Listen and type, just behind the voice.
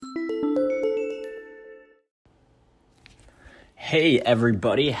Hey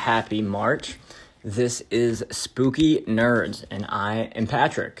everybody, happy March. This is Spooky Nerds, and I am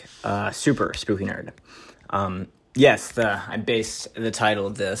Patrick, super spooky nerd. I based the title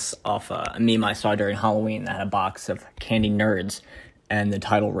of this off a meme I saw during Halloween that had a box of candy nerds, and the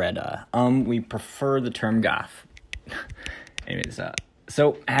title read, we prefer the term goth. Anyways,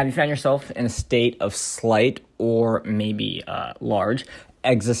 so have you found yourself in a state of slight or maybe large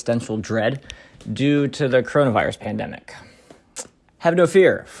existential dread due to the coronavirus pandemic? Have no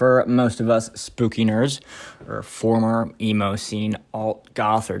fear, for most of us spooky nerds, or former emo scene,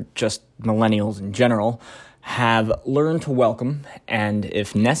 alt-goth, or just millennials in general, have learned to welcome, and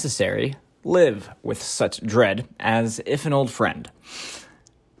if necessary, live with such dread as if an old friend.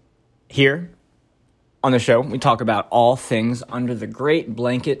 Here, on the show, we talk about all things under the great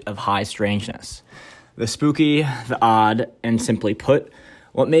blanket of high strangeness. The spooky, the odd, and simply put,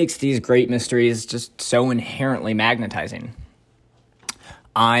 what makes these great mysteries just so inherently magnetizing.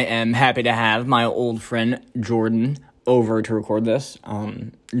 I am happy to have my old friend Jordan over to record this.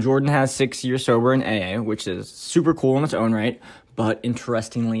 Jordan has 6 years sober in AA, which is super cool in its own right, but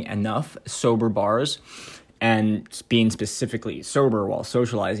interestingly enough, sober bars and being specifically sober while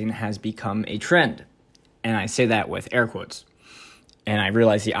socializing has become a trend. And I say that with air quotes. And I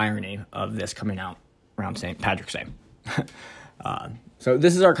realize the irony of this coming out around St. Patrick's Day. So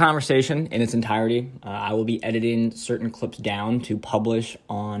this is our conversation in its entirety. I will be editing certain clips down to publish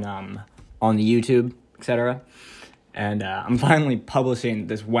on the YouTube, etc. And I'm finally publishing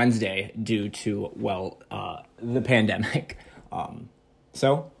this Wednesday due to, the pandemic.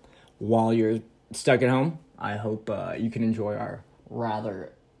 So while you're stuck at home, I hope you can enjoy our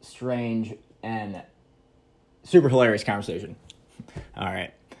rather strange and super hilarious conversation. All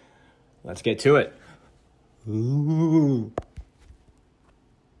right, let's get to it. Ooh.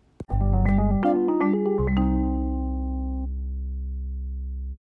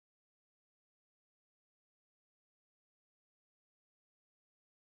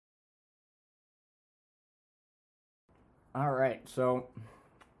 All right, so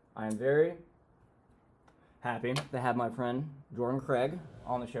I'm very happy to have my friend Jordan Craig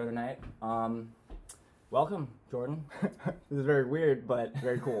on the show tonight. Welcome, Jordan. This is very weird, but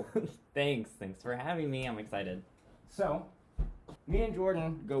very cool. Thanks for having me. I'm excited. So, me and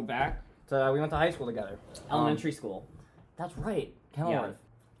Jordan go back to, we went to high school together. Elementary school. That's right, Kenilworth.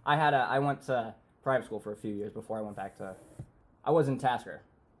 Yeah. I went to private school for a few years before I went back to, I was in Tasker.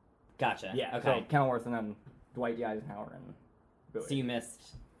 Gotcha. Yeah, okay. So Kenilworth and then Dwight D. Eisenhower and Bowie. So you missed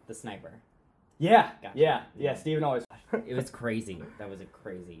the sniper. Yeah, gotcha. yeah. Steven always. It was crazy. That was a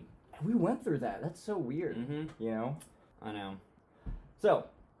crazy. We went through that. That's so weird. Mm-hmm. You know. I know. So,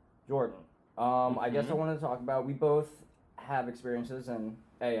 Jordan. I guess I wanted to talk about. We both have experiences in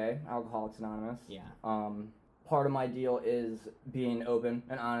AA, Alcoholics Anonymous. Yeah. Part of my deal is being open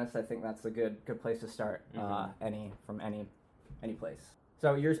and honest. I think that's a good place to start. Mm-hmm. Any place.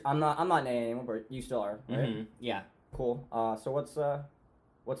 So I'm not in AA anymore, but you still are, right? Mm-hmm. Yeah. Cool. So what's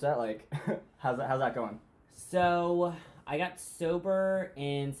that like? how's that going? So I got sober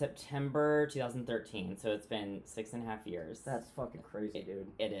in September 2013. So it's been 6.5 years. That's fucking crazy, dude.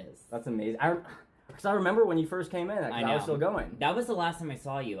 It is. That's amazing. Because I remember when you first came in. I was still going. That was the last time I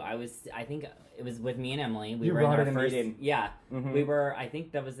saw you. I think it was with me and Emily. We you were in our first meeting. Yeah. Mm-hmm. We were. I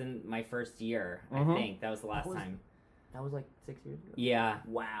think that was in my first year. Mm-hmm. I think that was the last time. That was like 6 years ago? Yeah.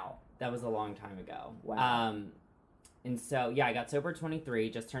 Wow. That was a long time ago. Wow. And so, yeah, I got sober at 23,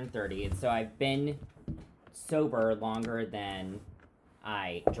 just turned 30. And so I've been sober longer than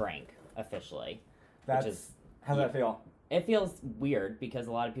I drank officially. How's that feel? It feels weird because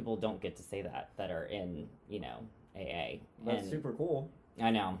a lot of people don't get to say that are in, AA. That's super cool.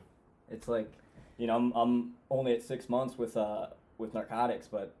 I know. It's like, I'm only at 6 months with narcotics,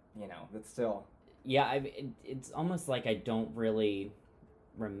 but, it's still... Yeah, it's almost like I don't really...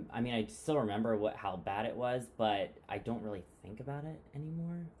 I still remember how bad it was, but I don't really think about it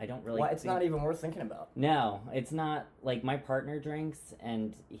anymore. I don't really... Well, it's not even worth thinking about. No, it's not. Like, my partner drinks,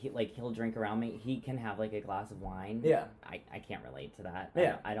 and he'll drink around me. He can have, like, a glass of wine. Yeah. I can't relate to that.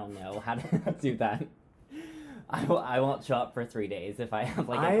 Yeah. I don't know how to do that. I won't show up for 3 days if I have,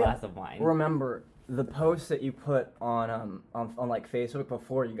 like, a glass of wine. Remember the post that you put on like, Facebook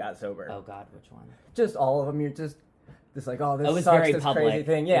before you got sober. Oh, God, which one? Just all of them. You're just like, oh, this was sucks, very this public. crazy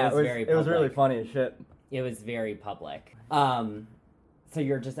thing. Yeah, it was really funny as shit. It was very public. So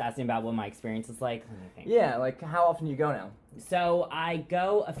you're just asking about what my experience is like? Let me think. Yeah, like, how often do you go now? So I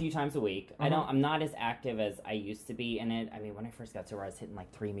go a few times a week. Mm-hmm. I'm not as active as I used to be in it. I mean, when I first got sober, I was hitting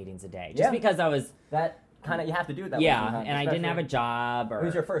like 3 meetings a day. Just because I was... That kind of, you have to do it that way Yeah, sometimes, and I didn't have a job. It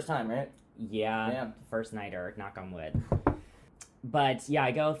was your first time, right? Yeah, first nighter, knock on wood. But yeah,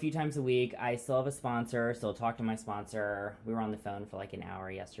 I go a few times a week. I still have a sponsor, still talk to my sponsor. We were on the phone for like an hour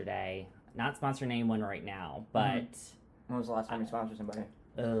yesterday. Not sponsoring anyone right now, but When was the last time you sponsored somebody?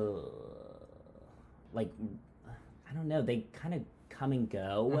 Like, I don't know. They kind of come and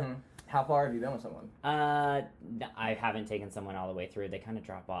go. How far have you been with someone? I haven't taken someone all the way through. They kind of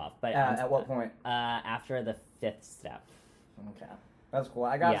drop off. But at what point? After the 5th step. Okay, that's cool.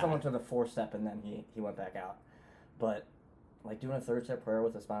 I got someone to the 4th step, and then he went back out. But like doing a 3rd step prayer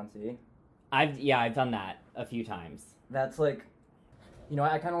with a sponsee. I've done that a few times. That's like,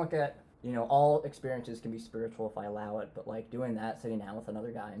 I kind of look at, all experiences can be spiritual if I allow it, but like doing that, sitting down with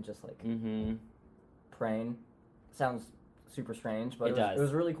another guy and just like praying, sounds super strange, but it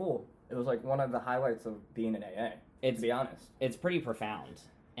was really cool. It was like one of the highlights of being in AA, to be honest. It's pretty profound,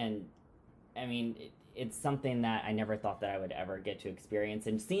 and I mean, it's something that I never thought that I would ever get to experience,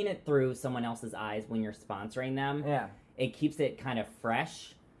 and seeing it through someone else's eyes when you're sponsoring them, it keeps it kind of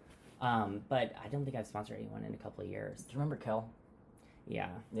fresh. But I don't think I've sponsored anyone in a couple of years. Do you remember Kel? Yeah.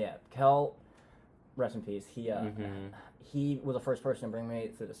 Yeah, Kel, rest in peace. He was the first person to bring me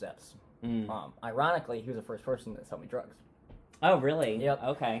through the steps. Ironically, he was the first person to sell me drugs. Oh, really? Yep.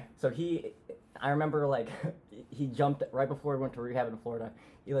 Okay. So I remember like he jumped right before we went to rehab in Florida.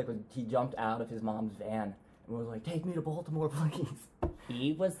 He jumped out of his mom's van and was like, "Take me to Baltimore, please."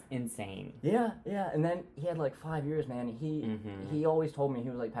 He was insane. Yeah, and then he had like 5 years, man. He always told me, he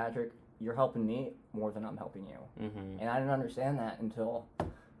was like, "Patrick, you're helping me more than I'm helping you." And I didn't understand that until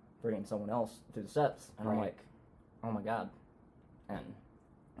bringing someone else through the steps, and I'm like, "Oh my God!" And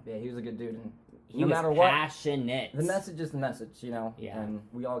yeah, he was a good dude, and no matter what, passionate. The message is the message, Yeah. And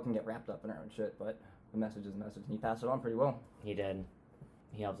we all can get wrapped up in our own shit, but the message is the message, and he passed it on pretty well. He did.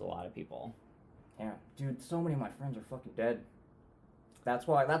 He helps a lot of people. Yeah, dude, so many of my friends are fucking dead. That's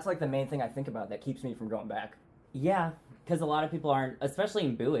like the main thing I think about that keeps me from going back. Yeah, because a lot of people aren't, especially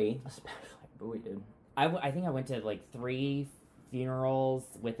in Bowie. Especially Bowie, dude. I think I went to like 3 funerals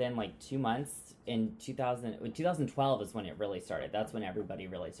within like 2 months. In 2012 is when it really started. That's when everybody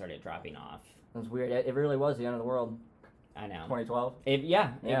really started dropping off. That's weird. It really was the end of the world. I know. 2012? It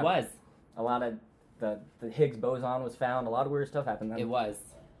was. A lot of the Higgs boson was found. A lot of weird stuff happened then. It was.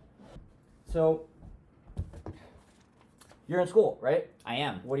 So, you're in school, right? I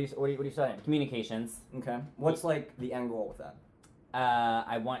am. What are you studying? Communications. Okay. What's like the end goal with that?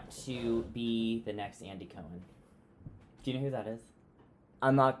 I want to be the next Andy Cohen. Do you know who that is?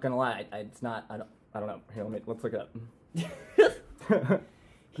 I'm not gonna lie. It's not. I don't know. Here, let's look it up.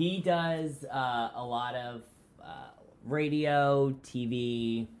 He does a lot of radio,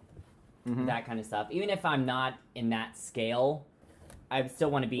 TV, that kind of stuff. Even if I'm not in that scale, I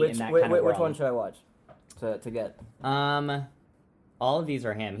still want to be in that kind of world. Which one should I watch to get? All of these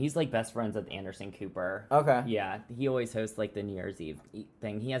are him. He's like best friends with Anderson Cooper. Okay. Yeah, he always hosts like the New Year's Eve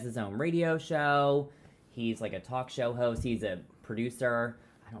thing. He has his own radio show. He's like a talk show host. He's a producer.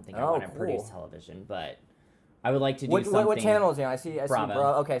 I don't think I want to produce television, but I would like to do something. What channel is he on? I see Bravo.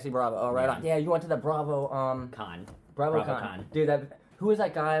 Okay, I see Bravo. Oh, right on. Yeah, you went to the Bravo Con. Bravo Con. Dude, who was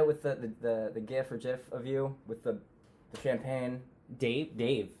that guy with the GIF or GIF of you with the champagne?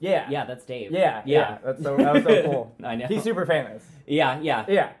 Dave. Yeah, that's Dave. Yeah. That was so cool. I know. He's super famous. Yeah.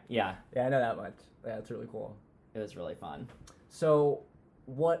 Yeah, I know that much. Yeah, it's really cool. It was really fun. So,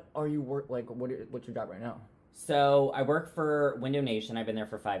 what are you what's your job right now? So I work for Window Nation. I've been there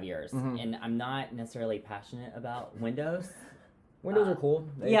for 5 years, and I'm not necessarily passionate about Windows. Windows are cool.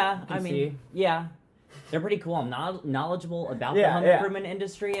 Yeah, they're pretty cool. I'm knowledgeable about the home improvement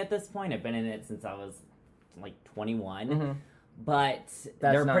industry at this point. I've been in it since I was like 21. But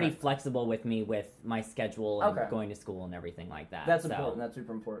they're pretty flexible with me with my schedule and going to school and everything like that. That's important. That's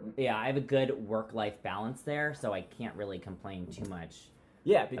super important. Yeah, I have a good work-life balance there, so I can't really complain too much.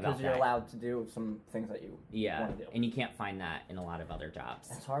 Yeah, because you're allowed to do some things that you want to do. And you can't find that in a lot of other jobs.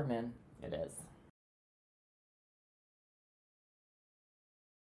 That's hard, man. It is.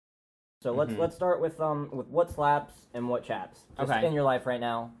 So let's start with what slaps and what chaps. Just in your life right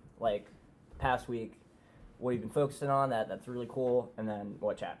now, like past week, what you've been focusing on that's really cool, and then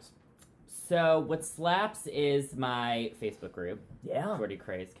what chaps. So what slaps is my Facebook group. Yeah.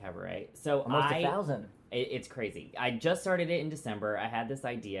 Jordycrays Cabaret. So almost 1,000. It's crazy. I just started it in December. I had this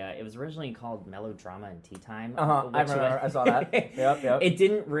idea. It was originally called Melodrama and Tea Time. I remember. I saw that. Yep. It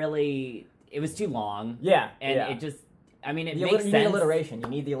didn't really. It was too long. Yeah. And it just. I mean, it makes sense. You need alliteration. You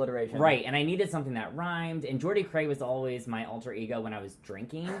need the alliteration. Right, and I needed something that rhymed. And Jordycray was always my alter ego when I was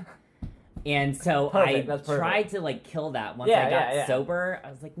drinking. And so I tried to like kill that once I got sober.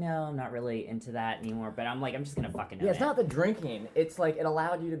 I was like, no, I'm not really into that anymore. But I'm just gonna fucking. Yeah, it's not the drinking. It's like it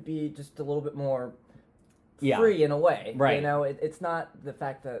allowed you to be just a little bit more free in a way. Right. You know, it's not the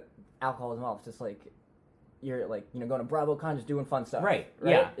fact that alcohol is involved. It's just like you're like, you know, going to BravoCon, just doing fun stuff. Right.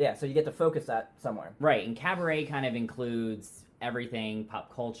 Yeah. So you get to focus that somewhere. Right. And Cabaret kind of includes everything,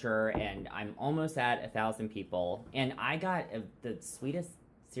 pop culture, and I'm almost at 1,000 people. And I got the sweetest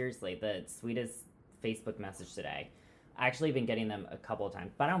Facebook message today. I actually been getting them a couple of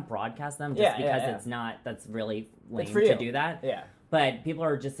times, but I don't broadcast them just because it's not, that's really lame to do that. Yeah. But people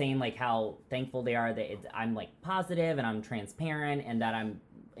are just saying like how thankful they are that I'm like positive and I'm transparent and that I'm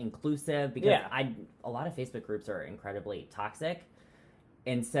inclusive, because a lot of Facebook groups are incredibly toxic.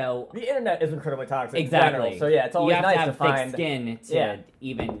 And so the internet is incredibly toxic. Exactly. In general, so yeah, it's always nice to have find thick skin to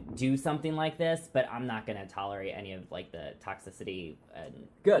even do something like this. But I'm not going to tolerate any of like the toxicity and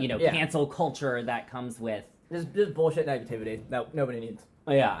cancel culture that comes with this bullshit negativity that nobody needs.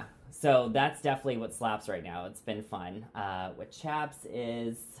 Yeah. So that's definitely what slaps right now. It's been fun. What chaps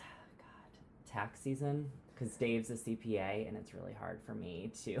is tax season, because Dave's a CPA and it's really hard for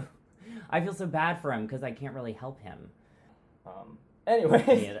me to. I feel so bad for him because I can't really help him.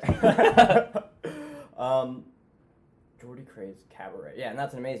 Anyway, Jordycrays Cabaret. Yeah, and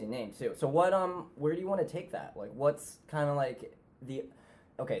that's an amazing name too. So what where do you want to take that? Like, what's kind of like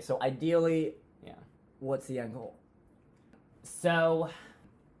so ideally, what's the end goal? So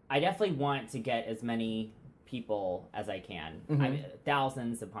I definitely want to get as many people as I can. Mm-hmm. I mean,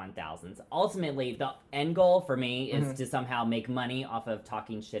 thousands upon thousands. Ultimately, the end goal for me is to somehow make money off of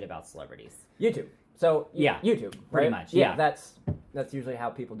talking shit about celebrities. YouTube. So YouTube, right? Pretty much. Yeah, that's usually how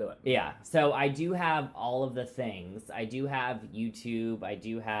people do it. Yeah. So I do have all of the things. I do have YouTube. I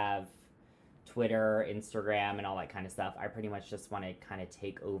do have Twitter, Instagram, and all that kind of stuff. I pretty much just want to kind of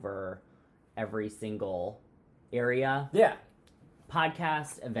take over every single area. Yeah.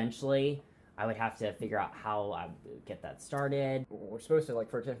 Podcast eventually. I would have to figure out how I get that started. We're supposed to, like,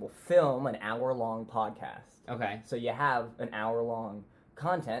 for example, film an hour-long podcast. Okay. So you have an hour-long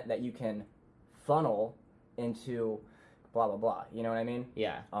content that you can funnel into blah, blah, blah. You know what I mean?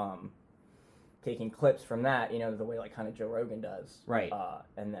 Yeah. Taking clips from that, you know, the way, like, kind of Joe Rogan does. Right.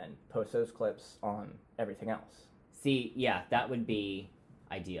 And then post those clips on everything else. See, yeah, that would be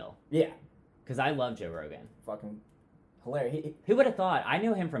ideal. Yeah. Because I love Joe Rogan. Fucking hilarious. Who would have thought? I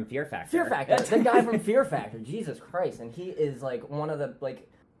knew him from Fear Factor. Fear Factor. The guy from Fear Factor. Jesus Christ. And he is, like, one of the, like,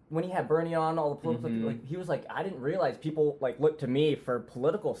 when he had Bernie on, all the political, like, he was like, I didn't realize people, like, look to me for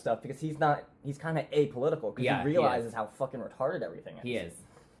political stuff, because he's kind of apolitical, because he realizes how fucking retarded everything is. He is.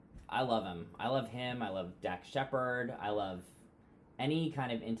 I love him. I love him. I love Dax Shepard. I love any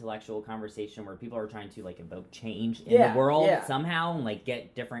kind of intellectual conversation where people are trying to, like, evoke change in the world somehow and, like,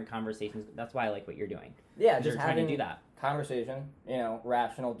 get different conversations. That's why I like what you're doing. Yeah, just trying to do that. Conversation, you know,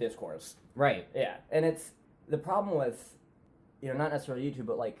 rational discourse. Right. Yeah, and it's the problem with, you know, not necessarily YouTube,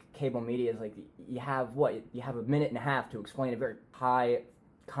 but like cable media is like you have a minute and a half to explain a very high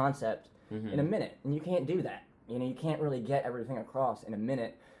concept in a minute, and you can't do that. You know, you can't really get everything across in a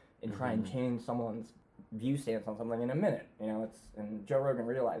minute and try and change someone's view stance on something in a minute. You know, and Joe Rogan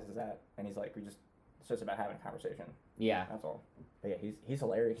realizes that, and he's like, it's just about having a conversation. Yeah, that's all. But yeah, he's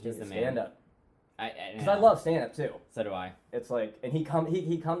hilarious. He's the stand man. up. Because I love stand up too. So do I. It's like, and he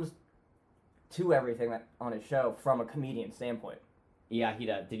comes to everything that on his show from a comedian standpoint. Yeah, he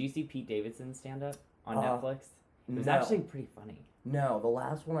does. Did you see Pete Davidson's stand up on Netflix? It was actually pretty funny. No, the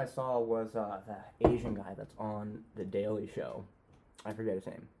last one I saw was the Asian guy that's on The Daily Show. I forget his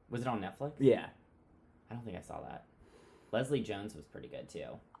name. Was it on Netflix? Yeah. I don't think I saw that. Leslie Jones was pretty good too.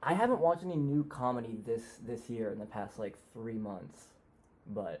 I haven't watched any new comedy this year in the past like 3 months,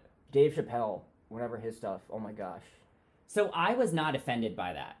 but Dave Chappelle, whenever his stuff, oh my gosh. So I was not offended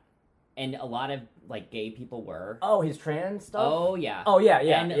by that. And a lot of, like, gay people were. Oh, his trans stuff? Oh, yeah. Oh, yeah.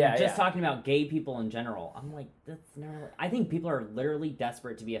 And just talking about gay people in general, I'm like, that's never... I think people are literally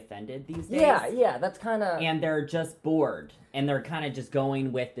desperate to be offended these days. Yeah, that's kind of... And they're just bored. And they're kind of just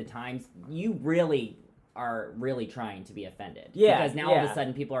going with the times. You really are really trying to be offended. Yeah, because now all of a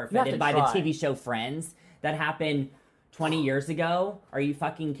sudden people are offended by the TV show Friends that happened 20 years ago. Are you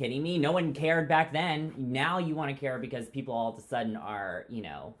fucking kidding me? No one cared back then. Now you want to care because people all of a sudden are, you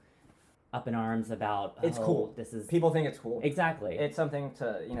know... up in arms about, it's cool. This is... People think it's cool. Exactly. It's something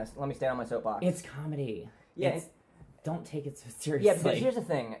to, you know, let me stand on my soapbox. It's comedy. Yeah. Don't take it so seriously. Yeah, but here's the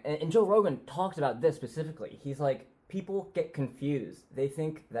thing, and Joe Rogan talks about this specifically. He's like, people get confused. They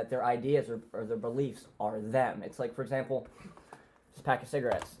think that their ideas or their beliefs are them. It's like, for example, this pack of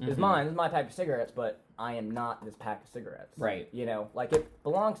cigarettes is mine. This is my pack of cigarettes, but I am not this pack of cigarettes. Right. You know, like, it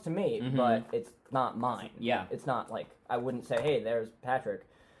belongs to me, but it's not mine. Yeah. It's not like, I wouldn't say, hey, there's Patrick.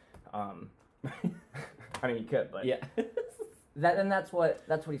 I mean, you could, but yeah. that's what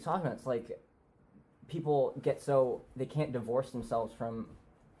he's talking about. It's like people they can't divorce themselves from,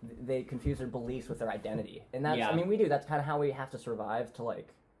 they confuse their beliefs with their identity. And that's, I mean, we do. That's kind of how we have to survive to, like,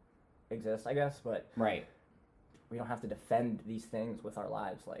 exist, I guess. But right. we don't have to defend these things with our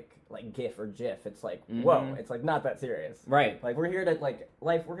lives, like GIF or GIF. It's like, whoa, it's like not that serious. Right. Like, we're here to, like,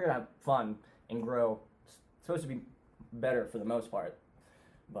 we're here to have fun and grow. It's supposed to be better for the most part.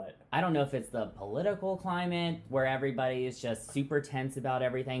 But I don't know if it's the political climate where everybody is just super tense about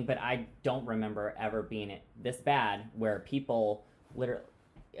everything, but I don't remember ever being this bad where people literally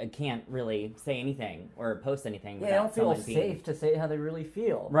can't really say anything or post anything. Yeah, they don't feel safe to say how they really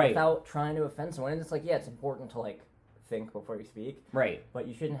feel. Right. Without trying to offend someone. And it's like, yeah, it's important to, like, think before you speak. Right. But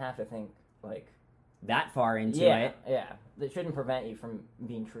you shouldn't have to think, like... that far into it. Yeah. It shouldn't prevent you from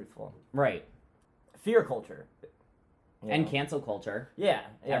being truthful. Right. Fear culture. And cancel culture. Yeah.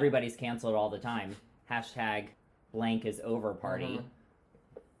 Everybody's canceled all the time. Hashtag blank is over party.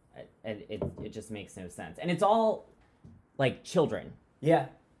 It just makes no sense. And it's all, like, children. Yeah.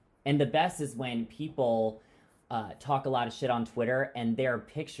 And the best is when people talk a lot of shit on Twitter and their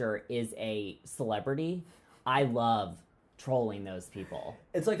picture is a celebrity. I love trolling those people.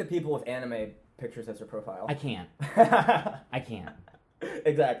 It's like the people with anime pictures as their profile. I can't. I can't.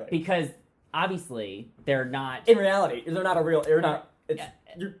 Exactly. Because... obviously, they're not... in reality, they're not a real... You're not...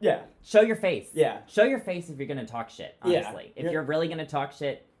 Show your face. Yeah. Show your face if you're going to talk shit, honestly. Yeah. If you're really going to talk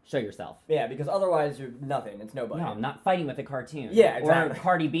shit, show yourself. Yeah, because otherwise you're nothing. It's nobody. No, I'm not fighting with a cartoon. Yeah, exactly. Or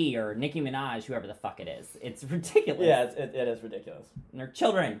Cardi B or Nicki Minaj, whoever the fuck it is. It's ridiculous. Yeah, it is ridiculous. And they're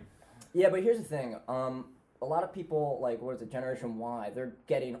children. Yeah, but here's the thing. A lot of people, like, what is it, Generation Y, they're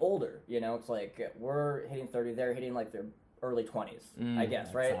getting older, you know? It's like, we're hitting 30, they're hitting, like, their early 20s, I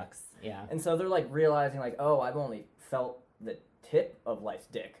guess, right? Sucks. Yeah. And so they're, like, realizing, like, oh, I've only felt the tip of life's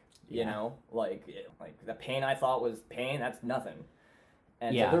dick, you know? Like, the pain I thought was pain, that's nothing.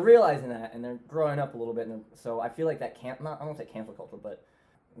 And so they're realizing that, and they're growing up a little bit. And so I feel like that I won't say cancel culture, but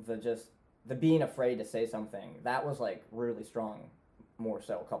the being afraid to say something, that was, like, really strong more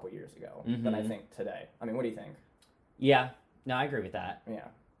so a couple years ago than I think today. I mean, what do you think? Yeah. No, I agree with that. Yeah.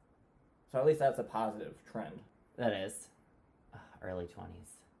 So at least that's a positive trend. That is. Early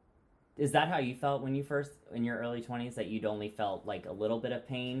 20s. Is that how you felt when you first, in your early 20s, that you'd only felt, like, a little bit of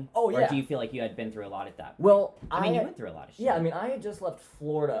pain? Oh, yeah. Or do you feel like you had been through a lot at that point? Well, I mean, you went through a lot of shit. Yeah, I mean, I had just left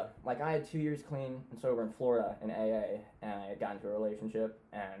Florida. Like, I had 2 years clean and sober in Florida in AA, and I had gotten into a relationship,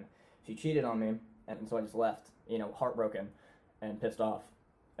 and she cheated on me, and so I just left, you know, heartbroken and pissed off.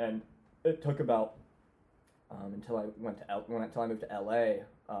 And it took about, until I moved to LA,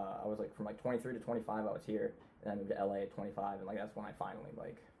 I was, like, from, like, 23 to 25, I was here. And I moved to LA at 25, and, like, that's when I finally,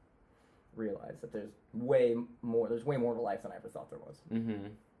 like, realized that there's way more to life than I ever thought there was. Mm-hmm.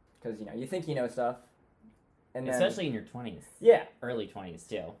 Because, you know, you think you know stuff, and then, especially in your 20s. Yeah. Early 20s,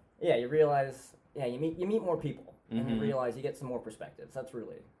 too. Yeah, you realize, you meet more people, and you realize you get some more perspectives. That's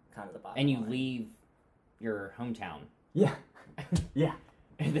really kind of the bottom line. And you leave your hometown. Yeah. Yeah.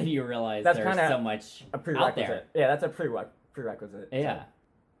 And then you realize that's there's so much out there. Yeah, that's a prerequisite. Yeah. So.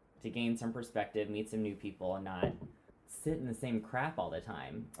 To gain some perspective, meet some new people, and not sit in the same crap all the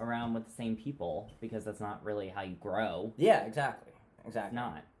time around with the same people, because that's not really how you grow. Yeah, exactly. It's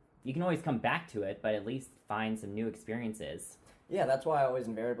not. You can always come back to it, but at least find some new experiences. Yeah, that's why I always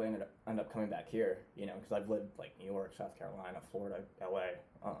invariably end up coming back here, you know, because I've lived, like, New York, South Carolina, Florida, LA,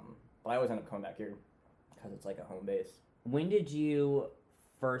 but I always end up coming back here because it's like a home base. When did you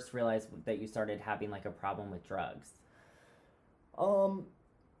first realize that you started having, like, a problem with drugs?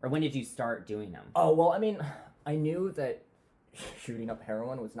 Or when did you start doing them? Oh, well, I mean, I knew that shooting up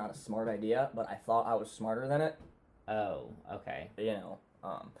heroin was not a smart idea, but I thought I was smarter than it. Oh, okay. You know,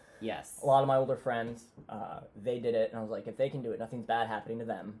 yes. A lot of my older friends, they did it, and I was like, if they can do it, nothing's bad happening to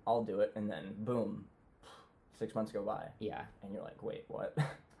them, I'll do it, and then, boom, 6 months go by. Yeah. And you're like, wait, what?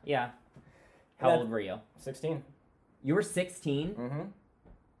 Yeah. How old were you? 16. You were 16? Mm-hmm.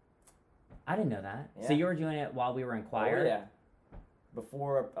 I didn't know that. Yeah. So you were doing it while we were in choir? Oh, yeah.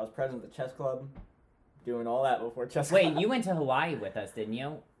 Before I was president of the chess club, doing all that before chess club. Wait, you went to Hawaii with us, didn't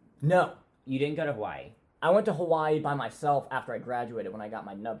you? No. You didn't go to Hawaii? I went to Hawaii by myself after I graduated when I got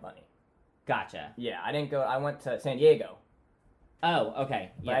my nub money. Gotcha. Yeah, I didn't go. I went to San Diego. Oh,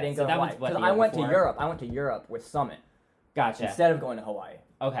 okay. But I didn't go to Hawaii. Because I went to Europe. I went to Europe with Summit. Gotcha. Instead of going to Hawaii.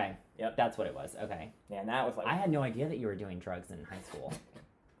 Okay. Yep. That's what it was. Okay. Yeah, and that was like... I had no idea that you were doing drugs in high school.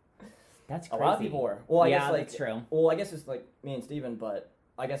 That's crazy. A lot of people were. Well, I guess, like, that's true. Well, I guess it's like me and Steven, but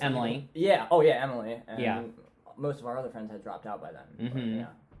I guess... Emily. Yeah. Oh, yeah, Emily. And yeah. Most of our other friends had dropped out by then. Mm-hmm. But, yeah,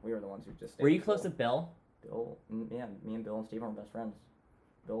 we were the ones who just stayed. Were you close with Bill? Bill, yeah, me and Bill and Steven were best friends.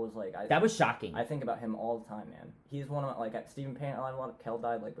 Bill was like... that was shocking. I think about him all the time, man. He's one of my... Like, Stephen Payne, a lot of Kel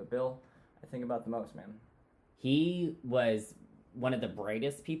died, like, but Bill, I think about the most, man. He was one of the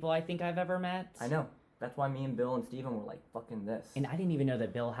brightest people I think I've ever met. I know. That's why me and Bill and Steven were like, fucking this. And I didn't even know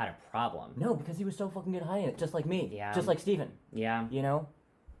that Bill had a problem. No, because he was so fucking good high in it, just like me. Yeah. Just like Steven. Yeah. You know?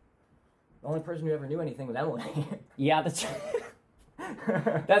 The only person who ever knew anything was Emily. Yeah, that's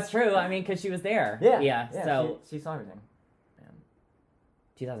that's true. I mean, because she was there. Yeah. So she saw everything. Man.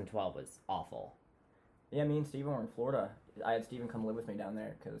 2012 was awful. Yeah, me and Steven were in Florida. I had Steven come live with me down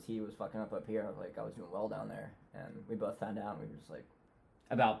there because he was fucking up here. I was like, I was doing well down there. And we both found out and we were just like...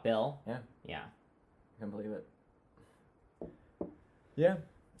 About Bill? Yeah. Yeah. I can't believe it. Yeah.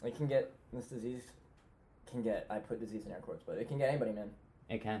 It can get... This disease can get... I put disease in air quotes, but it can get anybody, man.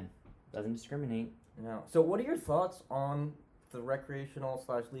 It can. Doesn't discriminate. No. So what are your thoughts on the recreational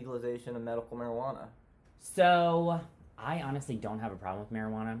 / legalization of medical marijuana? So... I honestly don't have a problem with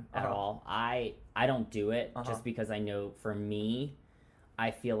marijuana at all. I don't do it just because I know for me, I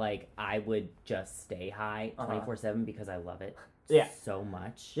feel like I would just stay high 24/7 because I love it so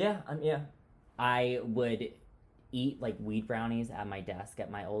much. Yeah, I would eat like weed brownies at my desk at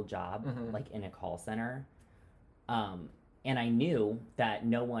my old job, like in a call center. And I knew that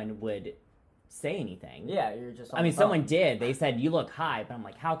no one would say anything. Yeah, you're just... I mean, someone did. They said, you look high. But I'm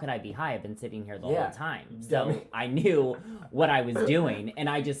like, how could I be high? I've been sitting here the whole time. So I knew what I was doing, and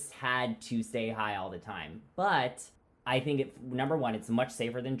I just had to stay high all the time. But I think, number one, it's much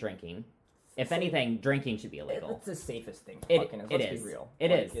safer than drinking. If anything, drinking should be illegal. It's the safest thing. It Let's is. be real.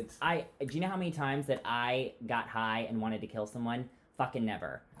 It is. Do you know how many times that I got high and wanted to kill someone? Fucking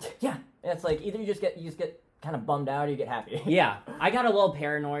never. Yeah. It's like, either you just get kind of bummed out or you get happy. Yeah, I got a little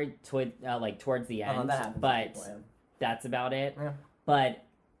paranoid towards the end, but that's about it. Yeah. But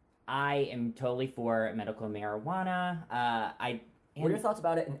I am totally for medical marijuana. What are your thoughts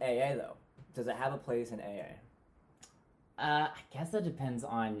about it in AA, though? Does it have a place in AA? I guess that depends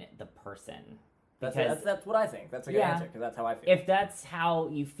on the person. That's what I think. That's a good answer, because that's how I feel. If that's how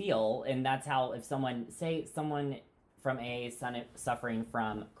you feel, and that's how, if someone from AA suffering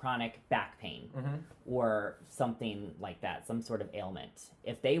from chronic back pain or something like that, some sort of ailment.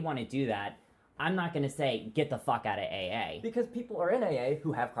 If they want to do that, I'm not going to say, get the fuck out of AA. Because people are in AA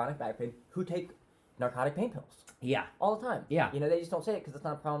who have chronic back pain who take narcotic pain pills. Yeah. All the time. Yeah. You know, they just don't say it because it's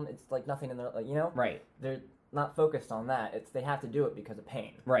not a problem. It's like nothing in their, you know? Right. They're not focused on that. They have to do it because of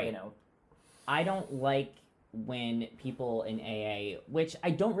pain. Right. You know? I don't like when people in AA, which I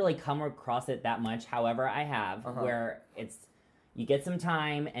don't really come across it that much, however I have, where it's, you get some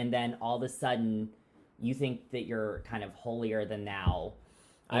time and then all of a sudden you think that you're kind of holier than thou.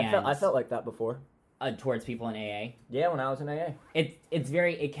 I felt like that before. Towards people in AA? Yeah, when I was in AA.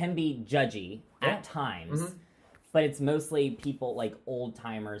 It can be judgy at times, but it's mostly people like old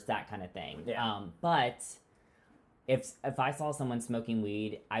timers, that kind of thing. Yeah. But if I saw someone smoking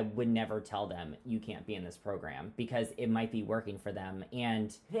weed, I would never tell them, you can't be in this program, because it might be working for them.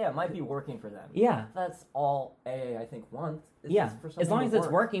 And yeah, it might be working for them. Yeah. That's all AA, I think, wants. As long as it's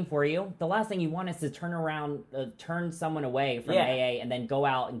working for you. The last thing you want is to turn someone away from AA and then go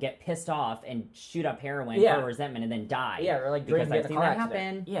out and get pissed off and shoot up heroin for resentment and then die. Yeah, or like drink and get in a car accident.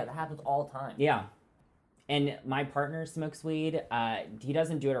 Happen. Yeah, that happens all the time. Yeah. And my partner smokes weed. He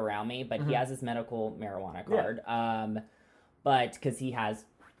doesn't do it around me, but he has his medical marijuana card. Yeah. But because he has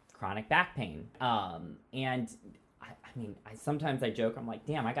chronic back pain. And I mean, sometimes I joke. I'm like,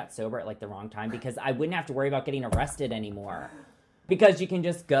 damn, I got sober at like the wrong time, because I wouldn't have to worry about getting arrested anymore. Because you can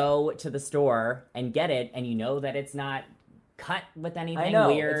just go to the store and get it, and you know that it's not cut with anything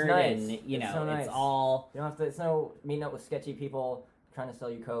weird. It's nice. And it's so nice. It's all. You don't have to. It's no meeting up with sketchy people trying to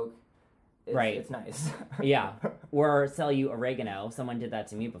sell you coke. It's nice. Yeah. Or sell you oregano. Someone did that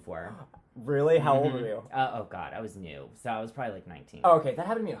to me before. Really? How old were you? Oh, God. I was new. So I was probably like 19. Oh, okay. That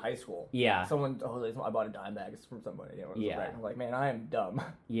happened to me in high school. Yeah. I bought a dime bag from somebody. I'm like, man, I am dumb.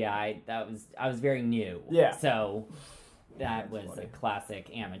 Yeah, I was very new. Yeah. So that was funny. A classic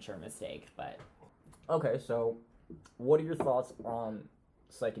amateur mistake, but. Okay, so what are your thoughts on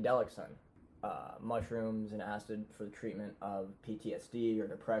psychedelics then? Mushrooms and acid for the treatment of PTSD or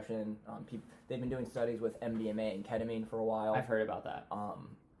depression. They've been doing studies with MDMA and ketamine for a while. I've heard about that.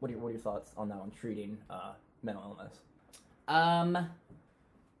 What are your thoughts on that, on treating mental illness?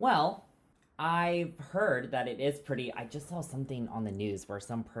 Well, I've heard that it is pretty. I just saw something on the news where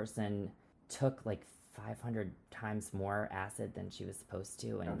some person took like 500 times more acid than she was supposed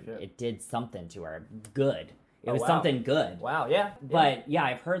to, and it did something to her. Good. It was something good. Wow, yeah. But, yeah,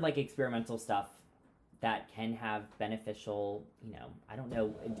 I've heard, like, experimental stuff that can have beneficial, I don't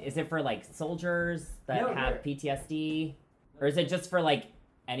know. Is it for, like, soldiers that have PTSD? Or is it just for, like,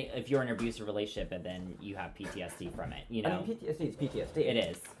 if you're in an abusive relationship and then you have PTSD from it, I mean, PTSD is PTSD. It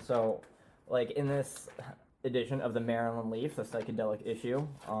is. So, like in this edition of the Maryland Leaf, the psychedelic issue,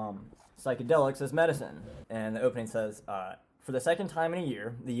 psychedelics as medicine. And the opening says, for the second time in a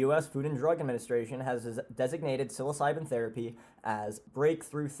year, the U.S. Food and Drug Administration has designated psilocybin therapy as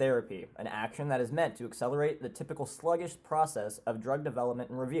breakthrough therapy, an action that is meant to accelerate the typical sluggish process of drug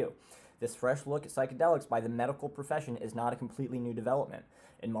development and review. This fresh look at psychedelics by the medical profession is not a completely new development.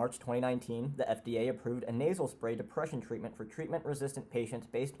 In March 2019, the FDA approved a nasal spray depression treatment for treatment-resistant patients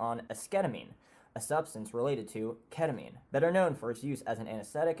based on esketamine, a substance related to ketamine, better known for its use as an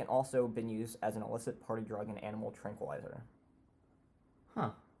anesthetic and also been used as an illicit party drug and animal tranquilizer. Huh.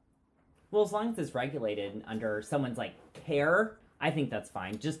 Well, as long as it's regulated under someone's, care, I think that's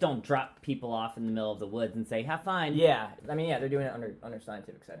fine. Just don't drop people off in the middle of the woods and say, have fun. Yeah. I mean, they're doing it under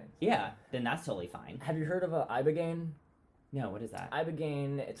scientific settings. Yeah, then that's totally fine. Have you heard of Ibogaine? No, what is that?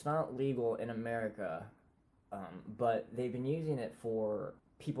 Ibogaine, it's not legal in America, but they've been using it for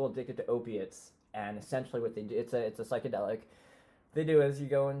people addicted to opiates, and essentially what they do, it's a psychedelic. They do is you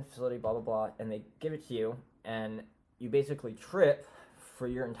go in the facility, blah, blah, blah, and they give it to you, and you basically trip for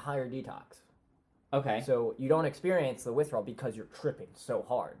your entire detox. Okay. So you don't experience the withdrawal because you're tripping so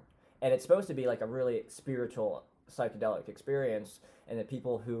hard. And it's supposed to be like a really spiritual psychedelic experience, and the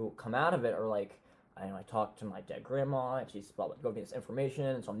people who come out of it are like, I talked to my dead grandma, and she's go get this information,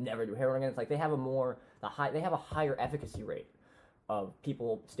 and so I'll never do heroin again. It's like they have they have a higher efficacy rate of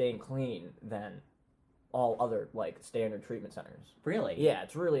people staying clean than all other standard treatment centers. Really? Yeah,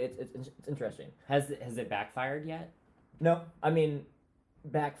 it's interesting. Has it backfired yet? No, I mean,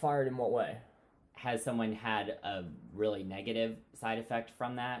 backfired in what way? Has someone had a really negative side effect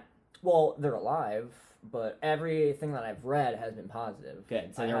from that? Well, they're alive, but everything that I've read has been positive.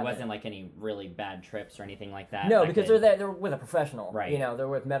 Good. So there wasn't any really bad trips or anything like that? No, because they're with a professional. Right. They're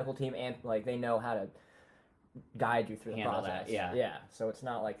with medical team, and they know how to guide you through the process. That, yeah. Yeah. So it's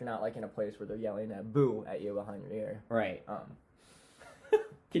not like you're not in a place where they're yelling boo at you behind your ear. Right.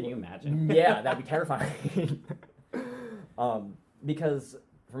 Can you imagine? Yeah, that'd be terrifying. Because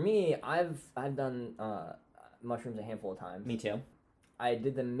for me, I've done mushrooms a handful of times. Me too. I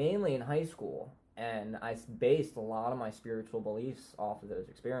did them mainly in high school, and I based a lot of my spiritual beliefs off of those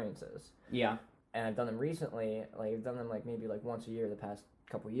experiences. Yeah. And I've done them recently. I've done them maybe once a year the past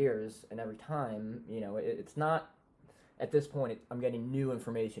couple years, and every time, it's not, at this point, I'm getting new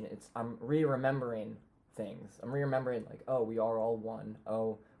information. I'm re-remembering things. I'm re-remembering, oh, we are all one.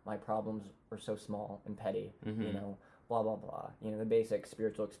 Oh, my problems are so small and petty, blah, blah, blah. The basic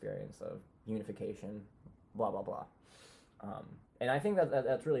spiritual experience of unification, blah, blah, blah. And I think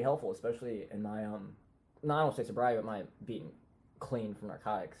that's really helpful, especially in my, not I won't say sobriety, but my being clean from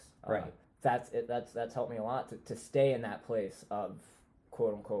narcotics. Right. That's helped me a lot to stay in that place of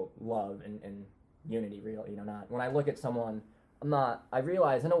quote unquote love and unity, real, not, when I look at someone, I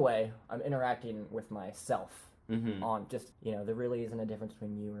realize in a way I'm interacting with myself on just, there really isn't a difference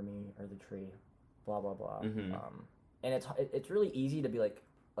between you or me or the tree, blah, blah, blah. And it's really easy to be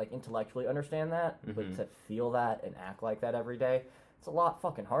intellectually understand that, but to feel that and act like that every day, it's a lot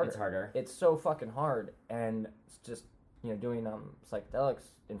fucking harder. It's harder. It's so fucking hard, and it's just, doing psychedelics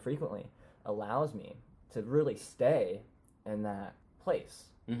infrequently allows me to really stay in that place,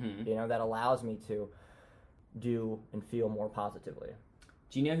 that allows me to do and feel more positively.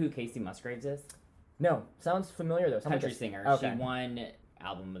 Do you know who Casey Musgraves is? No. Sounds familiar, though. Country singer. Okay. She won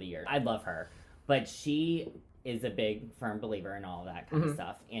Album of the Year. I love her. But she is a big, firm believer in all that kind of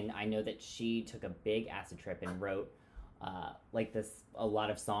stuff. And I know that she took a big acid trip and wrote, a lot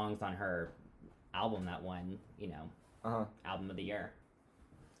of songs on her album that won, Album of the Year.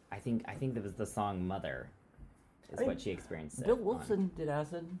 I think that was the song Mother is what she experienced. Bill Wilson did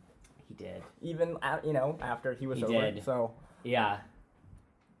acid. He did. Even, after he was sober. He did. So. Yeah.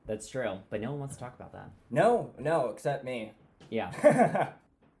 That's true. But no one wants to talk about that. No, except me. Yeah.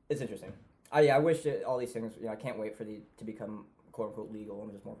 It's interesting. I wish all these things, I can't wait for to become quote-unquote legal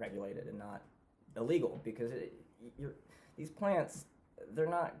and just more regulated and not illegal, because these plants, they're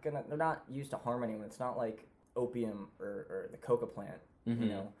not used to harm anyone. It's not like opium or the coca plant,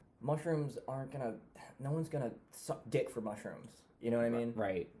 Mushrooms no one's gonna suck dick for mushrooms. You know what I mean?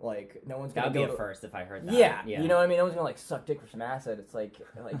 Right. No one's gonna That'd be a first if I heard that. Yeah. You know what I mean? No one's gonna suck dick for some acid. It's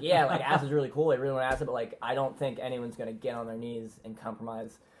acid's really cool. They really want acid, but I don't think anyone's gonna get on their knees and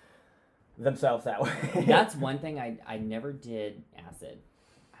compromise themselves that way. That's one thing I never did acid.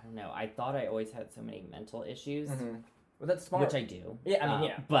 I don't know. I thought I always had so many mental issues. Well, that's smart. Which I do. Yeah, I mean,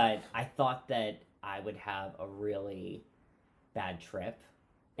 yeah. But I thought that I would have a really bad trip.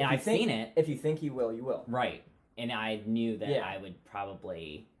 And I've seen it. If you think you will, you will. Right. And I knew that I would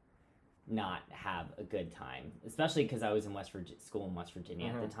probably not have a good time, especially because I was in school in West Virginia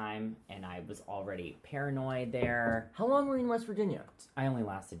at the time, and I was already paranoid there. How long were you in West Virginia? I only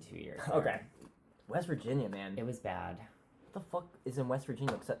lasted 2 years. Okay. West Virginia, man. It was bad. What the fuck is in West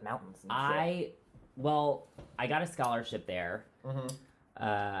Virginia except mountains and shit? I got a scholarship there.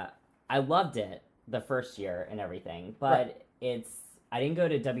 I loved it the first year and everything, but I didn't go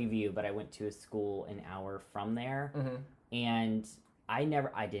to WVU, but I went to a school an hour from there, and I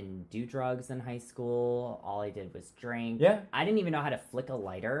didn't do drugs in high school. All I did was drink. Yeah. I didn't even know how to flick a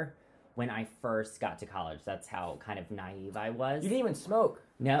lighter when I first got to college. That's how kind of naive I was. You didn't even smoke?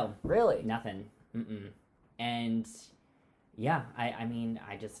 No. Really? Nothing. And yeah, I mean,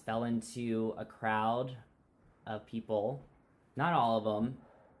 I just fell into a crowd of people. Not all of them,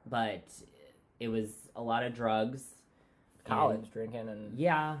 but it was a lot of drugs. College drinking and...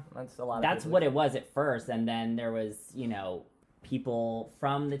 Yeah. That's a lot. That's what it was at first. And then there was, people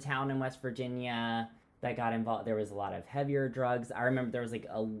from the town in West Virginia that got involved. There was a lot of heavier drugs. I remember there was like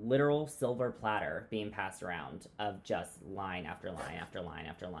a literal silver platter being passed around of just line after line after line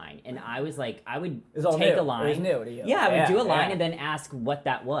after line. And I was like, I would take a line. It was new to you. Yeah, I would do a line and then ask what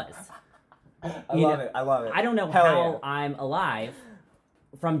that was. I love it. I don't know how I'm alive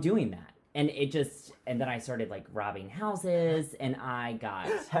from doing that. And and then I started like robbing houses, and I got...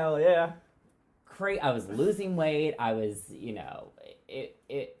 Hell yeah. I was losing weight. I was,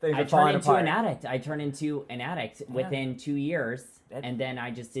 I turned into an addict within 2 years, and then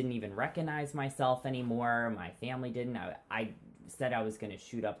I just didn't even recognize myself anymore. My family didn't. I said I was going to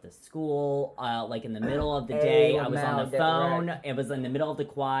shoot up the school, like in the middle of the day. I was on the phone. It was in the middle of the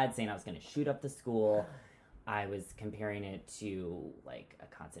quad saying I was going to shoot up the school. I was comparing it to like a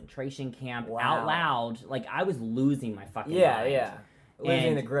concentration camp out loud. Like I was losing my fucking mind. Yeah.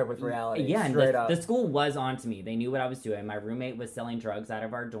 Losing the grip with reality. Yeah, and the school was on to me. They knew what I was doing. My roommate was selling drugs out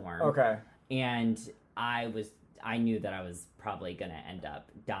of our dorm. Okay. And I knew that I was probably going to end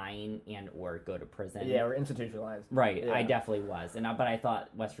up dying and or go to prison. Yeah, or institutionalized. Right, yeah. I definitely was. But I thought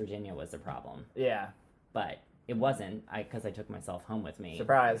West Virginia was the problem. Yeah. But it wasn't, because I took myself home with me.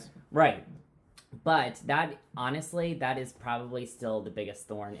 Surprise. Right. But that, honestly, that is probably still the biggest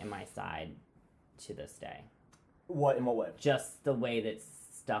thorn in my side to this day. In what way? Just the way that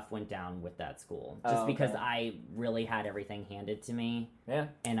stuff went down with that school. Just because I really had everything handed to me. Yeah.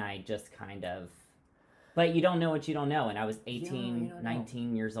 And I just kind of... But you don't know what you don't know. And I was 18,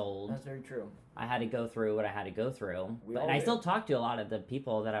 19 years old. That's very true. I had to go through what I had to go through. And I still talk to a lot of the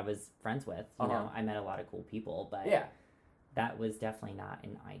people that I was friends with. You know, I met a lot of cool people. But that was definitely not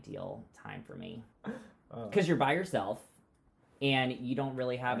an ideal time for me. Because you're by yourself. And you don't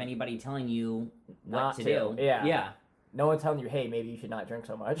really have anybody telling you what to do. Yeah. No one telling you, hey, maybe you should not drink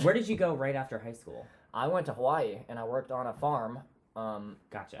so much. Where did you go right after high school? I went to Hawaii, and I worked on a farm.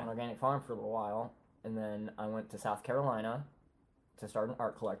 Gotcha. An organic farm for a little while. And then I went to South Carolina to start an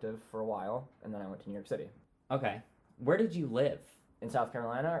art collective for a while. And then I went to New York City. Okay. Where did you live? In South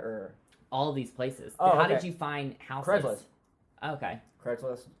Carolina, or? All of these places. How did you find houses? Craigslist. Okay.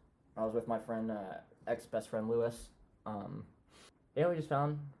 Craigslist. I was with my friend, ex-best friend Lewis. Yeah, we just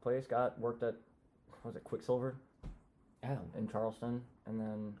found a place, worked at, Quicksilver? Oh. In Charleston, and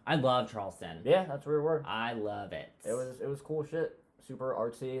then... I love Charleston. Yeah, that's where we were. I love it. It was cool shit. Super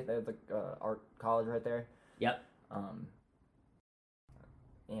artsy. They have the art college right there. Yep.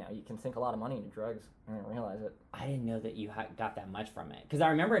 You can sink a lot of money into drugs. I didn't realize it. I didn't know that you got that much from it. Because I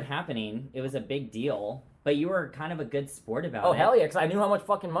remember it happening. It was a big deal. But you were kind of a good sport about it. Oh, hell yeah, because I knew how much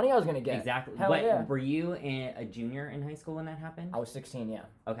fucking money I was going to get. Exactly. Hell yeah. Were you a junior in high school when that happened? I was 16, yeah.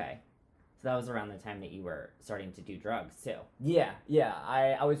 Okay. So that was around the time that you were starting to do drugs, too. Yeah.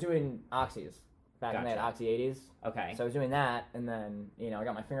 I was doing oxys. Back in the Oxy 80s. Okay. So I was doing that, and then, I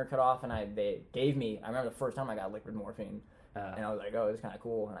got my finger cut off, and they gave me, I remember the first time I got liquid morphine, and I was like, oh, this is kind of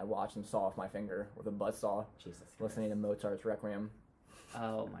cool, and I watched them saw off my finger with a buzzsaw. Jesus Christ. Listening to Mozart's Requiem.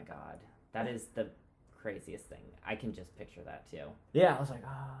 Oh, my God. That is the craziest thing. I can just picture that, too. Yeah, I was like,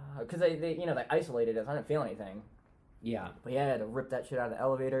 because they isolated us. I didn't feel anything. Yeah. But yeah, I had to rip that shit out of the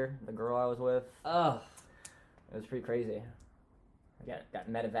elevator, the girl I was with. Oh. It was pretty crazy. I got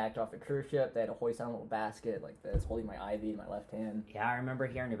medevaced off the cruise ship. They had to hoist on a little basket like this, holding my IV in my left hand. Yeah, I remember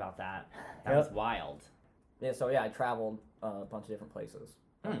hearing about that. That was wild. Yeah, so I traveled a bunch of different places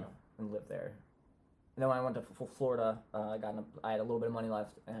and lived there. And then when I went to Florida, I had a little bit of money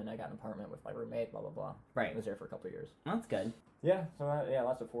left, and I got an apartment with my roommate, blah, blah, blah. Right. I was there for a couple of years. That's good. Yeah, so that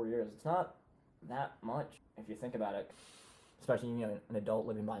lasted 4 years. It's not that much if you think about it, especially, an adult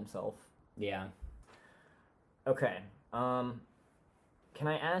living by himself. Yeah. Okay. Can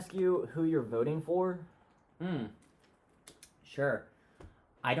I ask you who you're voting for? Sure.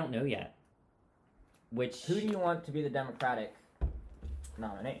 I don't know yet. Which who do you want to be the Democratic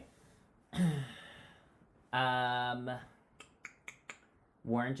nominee?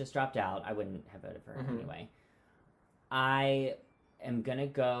 Warren just dropped out. I wouldn't have voted for him anyway. I am gonna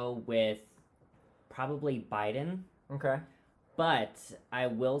go with probably Biden. Okay. But I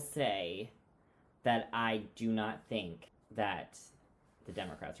will say that I do not think that the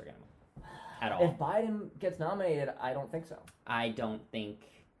Democrats are gonna win at all. If Biden gets nominated, I don't think so. I don't think.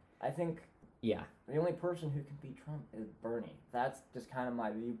 I think. Yeah. The only person who can beat Trump is Bernie. That's just kind of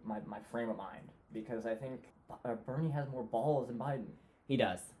my frame of mind, because I think Bernie has more balls than Biden. He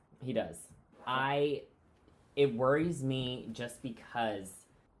does. It worries me just because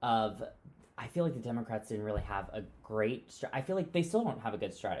of. I feel like the Democrats didn't really have a great. I feel like they still don't have a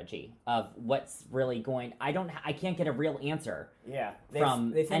good strategy of what's really going. I can't get a real answer. Yeah.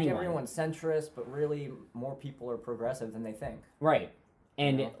 From they think anyone. Everyone's centrist, but really more people are progressive than they think. Right,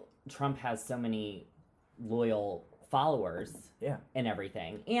 and Trump has so many loyal followers. Yeah. And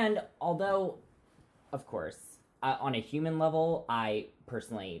everything, and although, of course. On a human level, I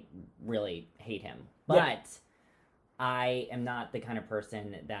personally really hate him. But I am not the kind of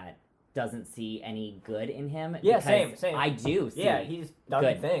person that doesn't see any good in him. Yeah, same. I do see he's done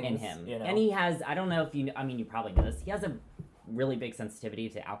good things in him. You know? And he has, I don't know if you, I mean, you probably know this, he has a really big sensitivity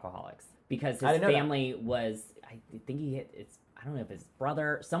to alcoholics. Because his family was, I think I don't know if his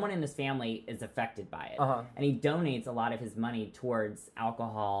brother, someone in his family is affected by it. And he donates a lot of his money towards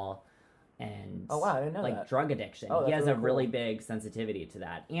alcohol and I didn't know that. Drug addiction. Oh, he has really a cool. really big sensitivity to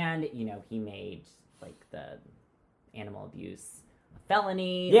that. And, he made the animal abuse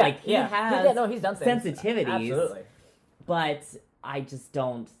felony. Yeah, he has he's done things. sensitivities. Absolutely. But I just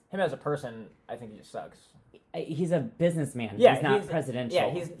don't. Him as a person, I think he just sucks. He's a businessman. Yeah, he's not presidential. Yeah,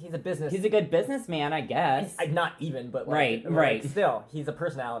 he's a business. He's a good businessman, I guess. Not even, but right. Still, he's a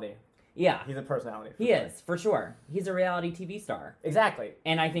personality. Yeah. He's a personality. He is, for sure. He's a reality TV star. Exactly.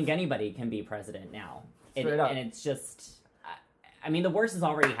 And I think anybody can be president now. Straight up. And it's just... I mean, the worst has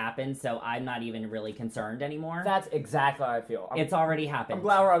already happened, so I'm not even really concerned anymore. That's exactly how I feel. It's already happened. I'm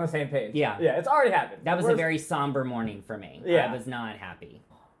glad we're on the same page. Yeah. Yeah, it's already happened. That was a very somber morning for me. Yeah. I was not happy.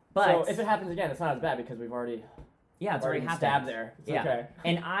 But so if it happens again, it's not as bad because we've already... Yeah, it's already happened. Stabbed there. It's okay.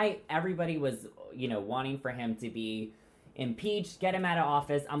 And everybody was, wanting for him to be impeached, get him out of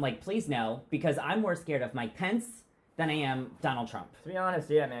office. I'm like, please no, because I'm more scared of Mike Pence than I am Donald Trump. To be honest,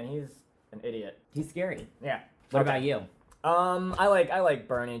 yeah, man, he's an idiot. He's scary. Yeah. What about you? I like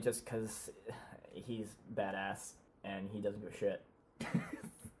Bernie just because he's badass and he doesn't give a shit.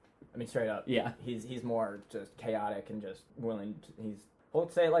 I mean, straight up. Yeah. He's more just chaotic and just willing. He'll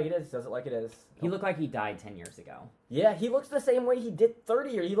say it like it is. Does it like it is. He looked like he died 10 years ago. Yeah, he looks the same way he did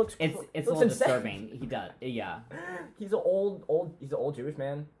 30 years. He looks. It's a little disturbing. He does. Yeah. He's an old Jewish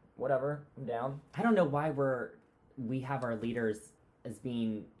man. Whatever. I'm down. I don't know why we have our leaders as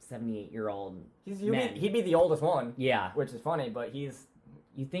being 78-year-old men. He'd be the oldest one. Yeah. Which is funny, but he's.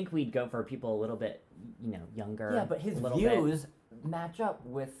 You'd think we'd go for people a little bit, younger. Yeah, but his views match up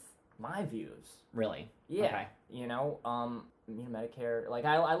with my views. Really? Yeah. Okay. Medicare. Like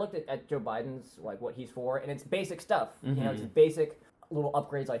I looked at Joe Biden's what he's for, and it's basic stuff. Mm-hmm. It's basic little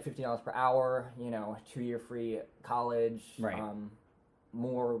upgrades like $50 per hour. 2-year free college. Right.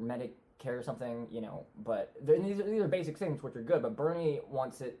 More Medicare or something. But these are basic things which are good. But Bernie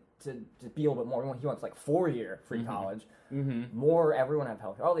wants it to be a little bit more. He wants 4-year free college. Mm-hmm. More everyone have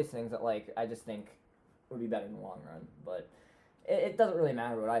health. All these things that I just think would be better in the long run. But it doesn't really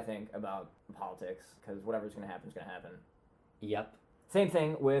matter what I think about politics because whatever's going to happen is going to happen. Yep. Same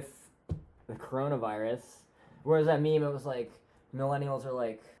thing with the coronavirus. Whereas that meme, it was millennials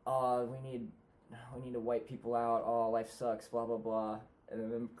are oh, we need to wipe people out. Oh, life sucks. Blah blah blah.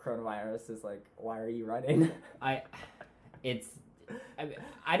 And then coronavirus is why are you running? I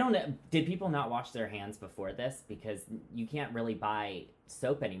don't know. Did people not wash their hands before this? Because you can't really buy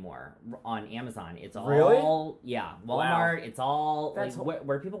soap anymore on Amazon. It's all really? Yeah, Walmart. Wow. It's all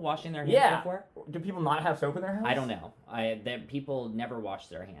were people washing their hands before? Do people not have soap in their house? I don't know. People never wash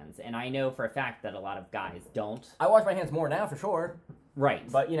their hands, and I know for a fact that a lot of guys don't. I wash my hands more now for sure. Right,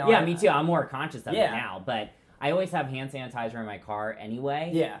 but yeah, me too. I'm more conscious of it now, but I always have hand sanitizer in my car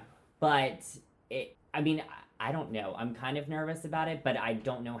anyway. Yeah, but I don't know. I'm kind of nervous about it, but I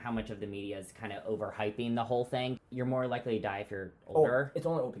don't know how much of the media is kind of overhyping the whole thing. You're more likely to die if you're older. It's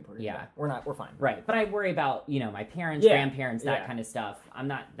only old people. Yeah. We're fine. Right. But I worry about, my parents, grandparents, that kind of stuff. I'm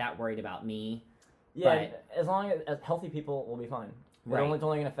not that worried about me. Yeah, but as long as healthy people will be fine. Right. It's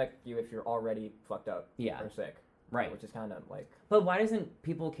only going to affect you if you're already fucked up or sick. Right. Which is kind of like... But why doesn't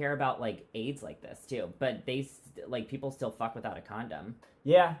people care about, like, AIDS like this, too? But people still fuck without a condom.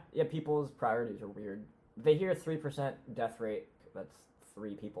 Yeah, people's priorities are weird. They hear 3% death rate, that's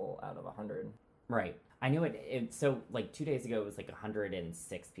 3 people out of 100. Right. I knew it, so, like, 2 days ago it was, like,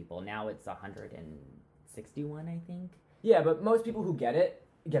 106 people. Now it's 161, I think. Yeah, but most people who get it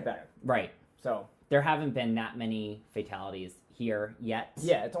get better. Right. So... There haven't been that many fatalities here yet.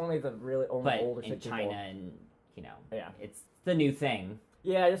 Yeah, it's only the really older in China people. And, yeah, it's the new thing.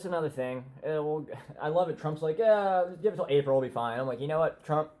 Yeah, just another thing. Well, I love it. Trump's like, yeah, give it till April, we'll be fine. I'm like, you know what,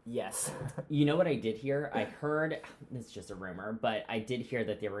 Trump? Yes. You know what I did hear? I heard, it's just a rumor, but I did hear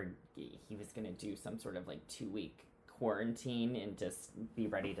that he was going to do some sort of, like, 2-week quarantine and just be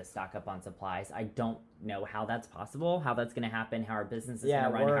ready to stock up on supplies. I don't know how that's possible, how that's going to happen, how our business is going to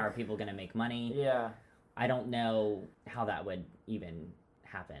run, how are people going to make money. Yeah. I don't know how that would even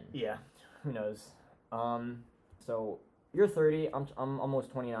happen. Yeah, who knows? So you're 30, I'm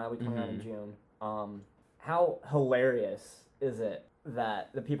almost 29, I'll be 29 in June. How hilarious is it that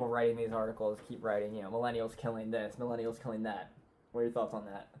the people writing these articles keep writing, millennials killing this, millennials killing that? What are your thoughts on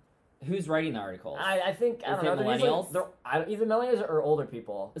that? Who's writing the articles? I think, I don't know. Millennials? Either millennials or older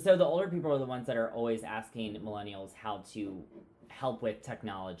people. So the older people are the ones that are always asking millennials how to help with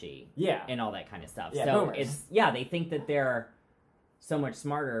technology. Yeah. And all that kind of stuff. Yeah, so boomers. they think that they're so much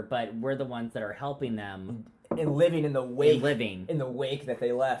smarter, but we're the ones that are helping them. And living in the wake. In the wake that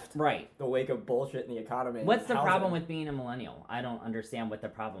they left. Right. The wake of bullshit in the economy. What's the problem with being a millennial? I don't understand what the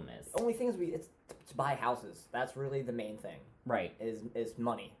problem is. The only thing is it's to buy houses. That's really the main thing. Right. Is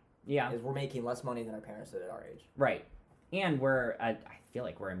money. Yeah. Is we're making less money than our parents did at our age. Right. And I feel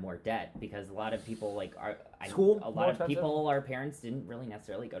like we're in more debt because a lot of people our parents didn't really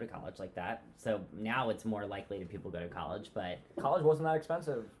necessarily go to college like that. So now it's more likely that people go to college, but college wasn't that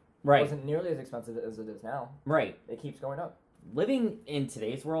expensive. Right. It wasn't nearly as expensive as it is now. Right. It keeps going up. Living in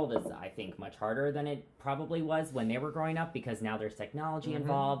today's world is, I think, much harder than it probably was when they were growing up because now there's technology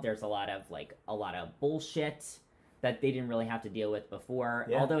involved. There's a lot of bullshit that they didn't really have to deal with before.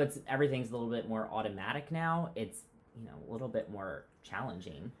 Yeah. Although everything's a little bit more automatic now, it's a little bit more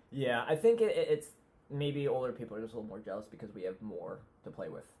challenging. Yeah, I think it's maybe older people are just a little more jealous because we have more to play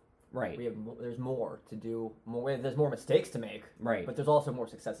with. Right. There's more to do. There's more mistakes to make. Right. But there's also more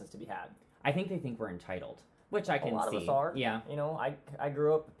successes to be had. I think they think we're entitled, which I can see. A lot of us are. Yeah. I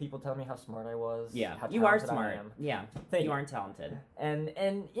grew up. People tell me how smart I was. Yeah. How you are smart. I am. Yeah. You aren't talented. And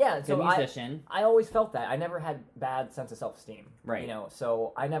yeah. Good musician. I always felt that. I never had bad sense of self-esteem. Right.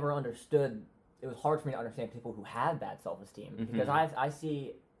 So I never understood. It was hard for me to understand people who had bad self-esteem because I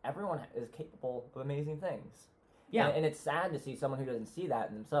see everyone is capable of amazing things. Yeah. And it's sad to see someone who doesn't see that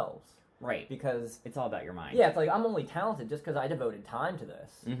in themselves. Right. Because it's all about your mind. Yeah, it's like I'm only talented just because I devoted time to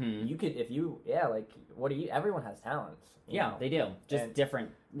this. Mm-hmm. You could, everyone has talents. Yeah, know? They do. Just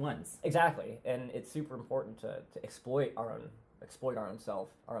different ones. Exactly. And it's super important to exploit our own self,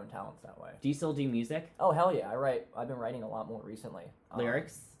 our own talents that way. Do you still do music? Oh, hell yeah. I've been writing a lot more recently.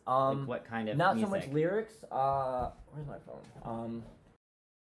 Lyrics? Like what kind of not music? So much lyrics. Where's my phone?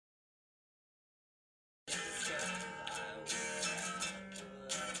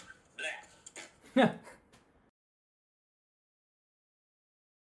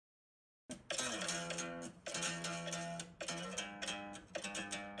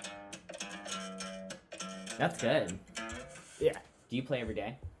 That's good. Yeah. Do you play every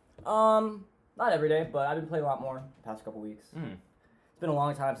day? Not every day, but I've been playing a lot more the past couple weeks. It's been a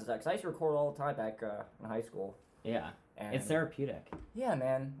long time since because I used to record all the time back in high school. Yeah. And it's therapeutic. Yeah,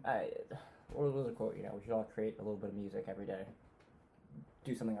 man. What was the quote? We should all create a little bit of music every day.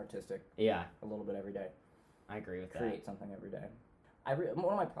 Do something artistic. Yeah. A little bit every day. I agree with that. Create something every day.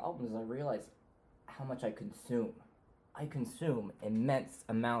 One of my problems is I realize how much I consume. I consume immense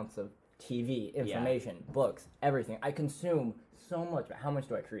amounts of TV, information, books, everything. I consume so much, but how much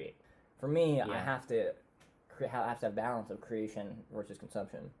do I create? For me, I have to have balance of creation versus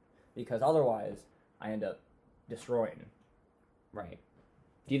consumption, because otherwise I end up destroying. Right.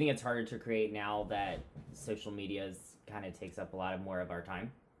 Do you think it's harder to create now that social media kind of takes up a lot more of our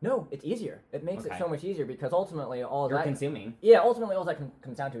time? No, it's easier. It makes it so much easier because ultimately you're consuming. Yeah, ultimately all that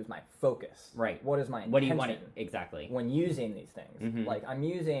comes down to is my focus. Right. What is my intention? What do you want exactly when using these things? Mm-hmm. Like I'm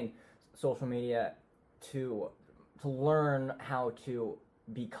using social media to learn how to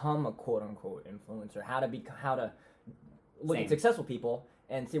become a quote unquote influencer, how to look at successful people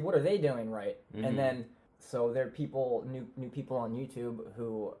and see what are they doing right, and then so there are people, new people on YouTube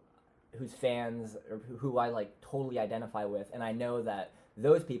whose fans or who I like totally identify with, and I know that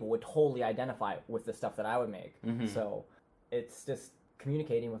those people would totally identify with the stuff that I would make. So it's just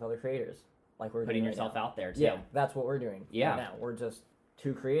communicating with other creators like we're putting doing yourself out there too. Yeah, that's what we're doing. Yeah. Right now we're just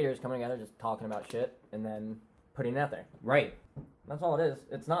two creators coming together, just talking about shit, and then putting it out there. Right. That's all it is.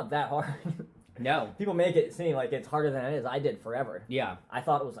 It's not that hard. No. People make it seem like it's harder than it is. I did forever. Yeah. I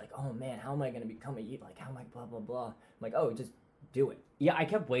thought it was like, oh man, how am I going to become a like, how am I blah, blah, blah. I'm like, oh, just do it. Yeah, I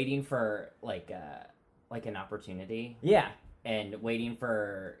kept waiting for, like an opportunity. Yeah. And waiting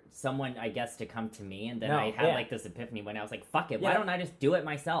for someone, I guess, to come to me, and then I had, like, this epiphany when I was like, fuck it, why don't I just do it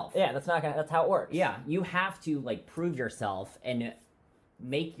myself? Yeah, that's how it works. Yeah, you have to, like, prove yourself and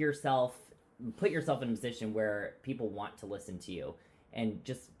put yourself in a position where people want to listen to you, and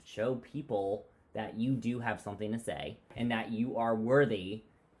just show people that you do have something to say and that you are worthy,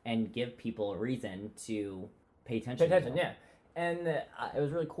 and give people a reason to pay attention. Yeah. And it was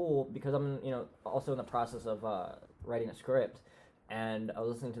really cool because I'm, also in the process of writing a script, and I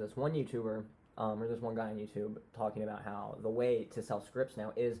was listening to this one YouTuber, or this one guy on YouTube talking about how the way to sell scripts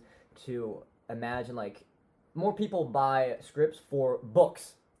now is to imagine, like, more people buy scripts for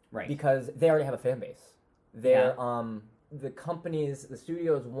books. Right. Because they already have a fan base. The companies, the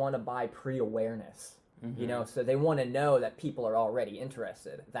studios want to buy pre-awareness, so they want to know that people are already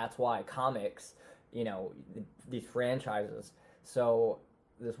interested. That's why comics, these franchises. So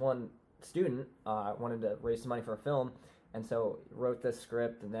this one student wanted to raise some money for a film, and so he wrote this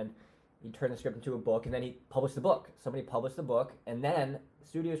script, and then he turned the script into a book, and then he published the book. Somebody published the book, and then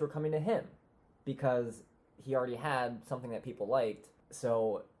studios were coming to him because he already had something that people liked.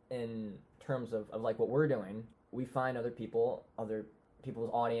 So in terms of like what we're doing, we find other people's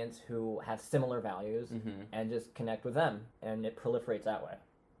audience who have similar values, and just connect with them, and it proliferates that way.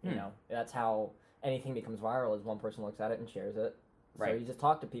 That's how anything becomes viral, is one person looks at it and shares it. Right. So you just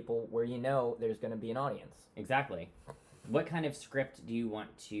talk to people where there's going to be an audience. Exactly. What kind of script do you want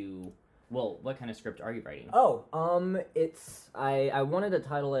to... Well, what kind of script are you writing? I wanted to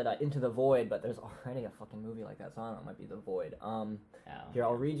title it Into the Void, but there's already a fucking movie like that, so I don't know, it might be The Void. Here,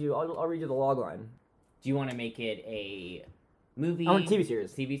 I'll read you the log line. Do you want to make it a movie? Oh, a TV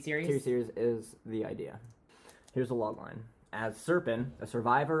series. TV series? TV series is the idea. Here's the log line. As Serpin, a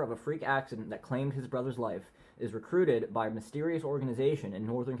survivor of a freak accident that claimed his brother's life, is recruited by a mysterious organization in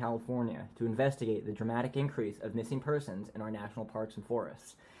Northern California to investigate the dramatic increase of missing persons in our national parks and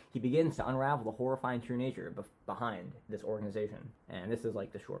forests, he begins to unravel the horrifying true nature behind this organization. And this is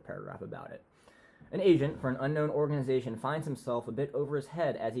like the short paragraph about it. An agent for an unknown organization finds himself a bit over his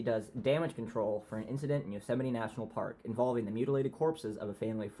head as he does damage control for an incident in Yosemite National Park involving the mutilated corpses of a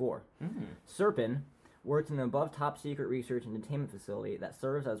family of 4. Serpin works in an above top-secret research and containment facility that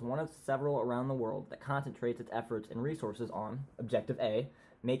serves as one of several around the world that concentrates its efforts and resources on Objective A,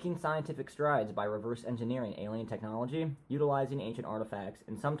 making scientific strides by reverse engineering alien technology, utilizing ancient artifacts,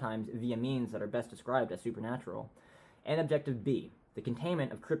 and sometimes via means that are best described as supernatural, and Objective B, the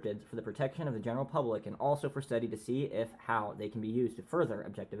containment of cryptids for the protection of the general public and also for study to see how they can be used to further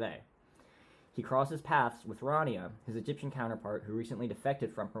Objective A. He crosses paths with Rania, his Egyptian counterpart who recently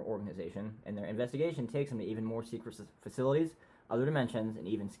defected from her organization, and their investigation takes him to even more secret facilities, other dimensions, and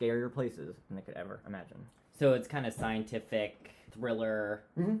even scarier places than they could ever imagine. So it's kind of scientific, thriller,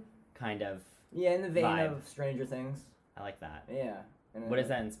 kind of Yeah, in the vein vibe. Of Stranger Things. I like that. Yeah. What is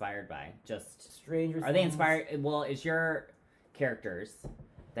that inspired by? Just Stranger Things. Are they inspired? Well, is your characters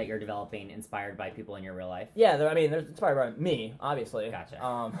that you're developing inspired by people in your real life? Yeah, they're inspired by me, obviously. Gotcha.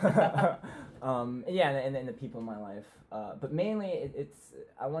 Yeah, and the people in my life. But mainly,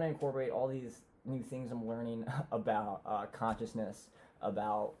 I want to incorporate all these new things I'm learning about consciousness,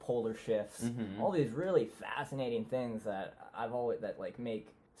 about polar shifts, all these really fascinating things that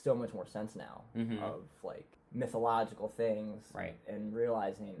make so much more sense now, of like mythological things, right? And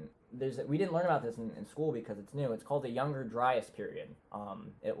realizing we didn't learn about this in school because it's new. It's called the Younger Dryas period.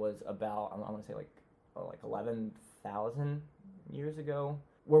 It was about I want to say like 11,000 years ago,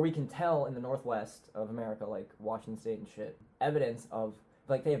 where we can tell in the northwest of America, like Washington State and shit, evidence of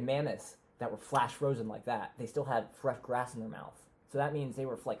like they have mammoths that were flash frozen like that. They still had fresh grass in their mouth, so that means they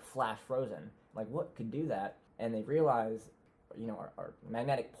were like flash frozen. Like what could do that? And they realized, our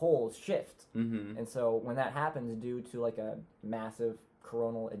magnetic poles shift, and so when that happens due to like a massive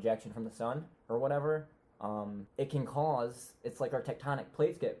coronal ejection from the sun or whatever, it can cause, it's like our tectonic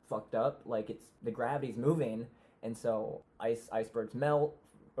plates get fucked up, like the gravity's moving, and so icebergs melt,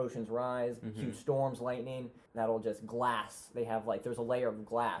 oceans rise, huge storms, lightning, that'll just glass. They have there's a layer of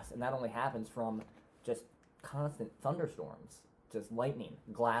glass, and that only happens from just constant thunderstorms, just lightning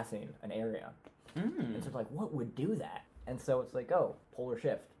glassing an area. And so it's like, what would do that? And so it's like, oh, polar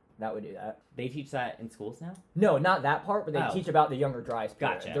shift. That would do that. They teach that in schools now? No, not that part, but they teach about the Younger Dryas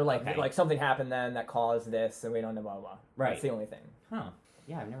period. Gotcha. They're like, like something happened then that caused this, and we don't know, blah, blah. Right. That's the only thing. Huh.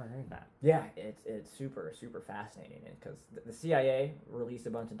 Yeah, I've never heard of that. Yeah, it's super, super fascinating because the CIA released a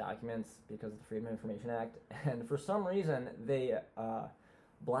bunch of documents because of the Freedom of Information Act, and for some reason they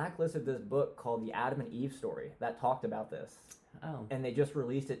blacklisted this book called The Adam and Eve Story that talked about this. Oh. And they just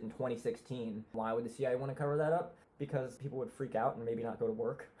released it in 2016. Why would the CIA want to cover that up? Because people would freak out and maybe not go to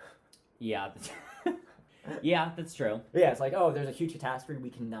work. Yeah. Yeah, that's true. Yeah, it's like, oh, there's a huge catastrophe we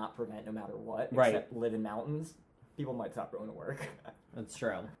cannot prevent no matter what, right. except live in mountains. People might stop going to work. That's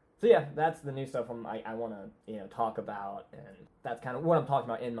true. So yeah, that's the new stuff I want to talk about, and that's kind of what I'm talking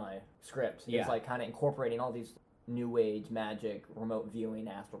about in my script. Yeah. It's like kind of incorporating all these new age magic, remote viewing,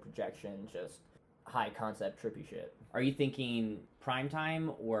 astral projection, just high concept trippy shit. Are you thinking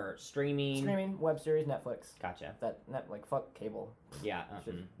primetime or streaming? Streaming, web series, Netflix. Gotcha. Fuck cable. Yeah.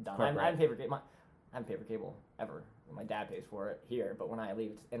 Done. I haven't paid for cable ever. My dad pays for it here, but when I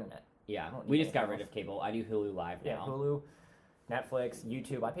leave, it's internet. Yeah, we just got rid of cable. I do Hulu Live now. Yeah, Hulu, Netflix,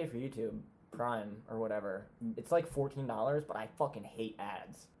 YouTube. I pay for YouTube Prime or whatever. It's like $14, but I fucking hate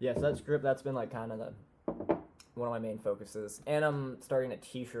ads. Yeah, so that script, that's been like kind of one of my main focuses. And I'm starting a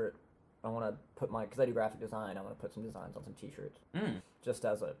t-shirt. I want to put because I do graphic design, I want to put some designs on some t-shirts. Just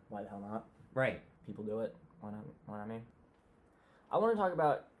as why the hell not? Right. People do it. Why not? Why not me? I want to talk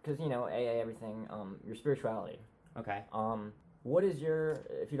about, because, AA, everything, your spirituality. Okay. What is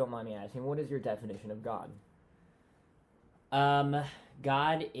if you don't mind me asking, what is your definition of God?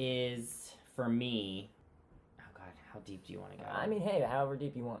 God is, for me, oh God, how deep do you want to go? I mean, hey, however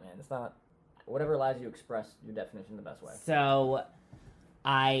deep you want, man. It's not, whatever allows you to express your definition the best way. So,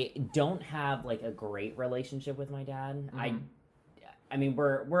 I don't have, like, a great relationship with my dad. Mm-hmm. I mean,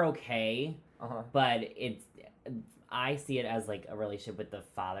 we're okay, but I see it as, like, a relationship with the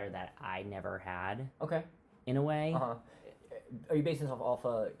father that I never had. Okay. In a way. Are you basing yourself off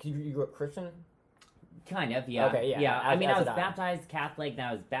you grew up Christian? Kind of, yeah. Okay, yeah. I was baptized Catholic, then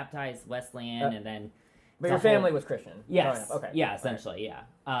I was baptized Wesleyan, and then... But your family was Christian? Yes. Okay. Yeah, essentially, yeah.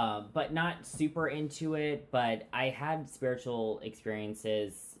 But not super into it, but I had spiritual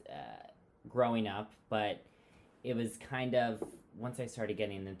experiences growing up, but it was kind of... Once I started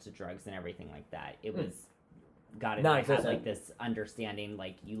getting into drugs and everything like that, it was... God, and I had, like, this understanding,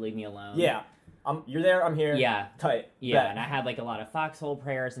 like, you leave me alone. Yeah. You're there, I'm here. Yeah. Tight. Yeah, and I had, like, a lot of foxhole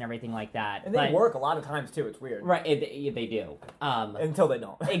prayers and everything like that. And they work a lot of times, too. It's weird. Right, they do. Until they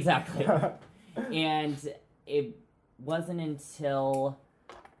don't. Exactly. And it wasn't until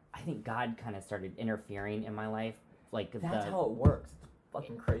I think God kind of started interfering in my life. Like that's how it works. It's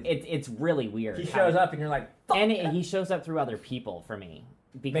fucking crazy. It's really weird. He shows up and you're like, fuck. And he shows up through other people for me.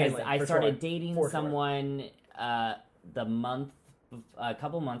 Because Mainly, I started dating someone a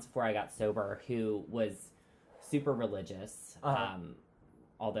couple months before I got sober who was super religious.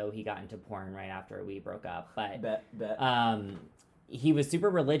 Although he got into porn right after we broke up. But bet. He was super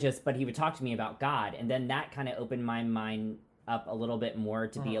religious, but he would talk to me about God. And then that kind of opened my mind up a little bit more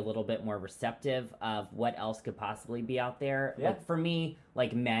to be a little bit more receptive of what else could possibly be out there. Yeah. Like for me,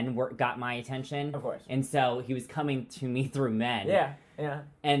 like men got my attention. Of course. And so he was coming to me through men. Yeah.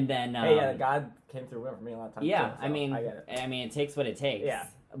 And then God came through for me a lot of times. Yeah, too, so I mean it takes what it takes. Yeah.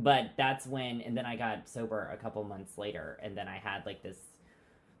 But that's when, and then I got sober a couple months later, and then I had like this,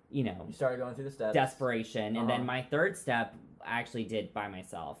 you started going through the steps. Desperation, and then my third step I actually did by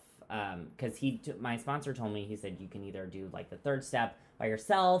myself. Because my sponsor told me, he said, you can either do like the third step by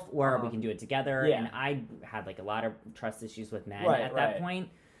yourself or we can do it together. Yeah. And I had like a lot of trust issues with men at that point.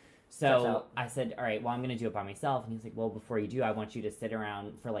 So I said, all right, well, I'm going to do it by myself. And he's like, well, before you do, I want you to sit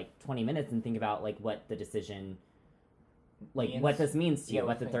around for like 20 minutes and think about like what the decision, like what this means to you,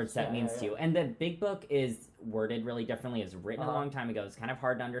 what the third step means to you. And the big book is worded really differently. It was written a long time ago. It's kind of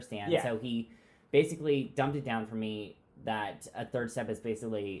hard to understand. So he basically dumbed it down for me that a third step is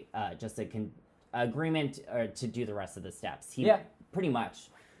basically just an agreement to do the rest of the steps. Pretty much.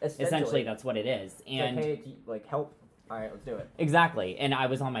 Essentially, that's what it is. And it's okay to, like, help. All right, let's do it. Exactly. And I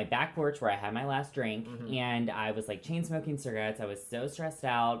was on my back porch where I had my last drink, and I was, like, chain smoking cigarettes. I was so stressed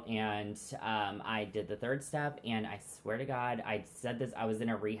out, and I did the third step, and I swear to God, I said this. I was in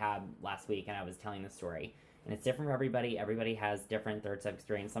a rehab last week, and I was telling the story. And it's different for everybody. Everybody has different third step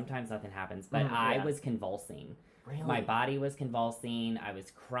experience. Sometimes nothing happens, but I was convulsing. Really? My body was convulsing. I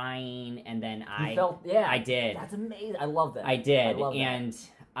was crying, and then I did. That's amazing. I love that. I did, and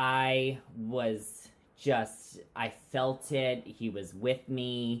I was I felt it. He was with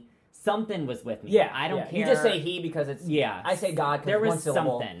me. Something was with me. Yeah, I don't care. You just say he because it's I say God because there was one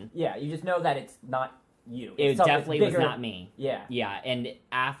syllable. Something. Yeah, you just know that it's not you. It definitely was not me. Yeah. Yeah, and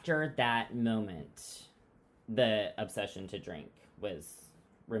after that moment, the obsession to drink was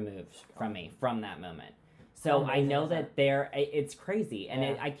removed from me from that moment. So I know that it's crazy,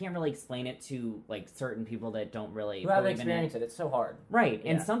 and I can't really explain it to like certain people that don't really who haven't experienced it. It's so hard, right?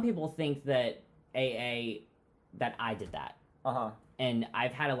 And some people think that that I did that. And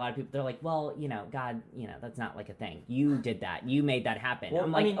I've had a lot of people. They're like, "Well, God, that's not like a thing. You did that. You made that happen." Well,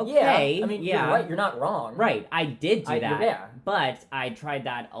 I'm like, "Okay, you're right. You're not wrong. Right? I did do that, but I tried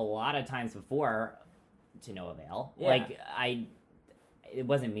that a lot of times before to no avail. Yeah. Like it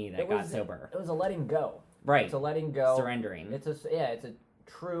wasn't me that got sober. It was a letting go. Right. It's a letting go. Surrendering. It's a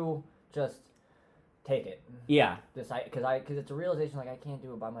true just take it. Yeah. Because it's a realization like I can't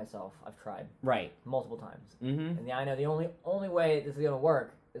do it by myself. I've tried. Right. Multiple times. Mm-hmm. And I know the only way this is gonna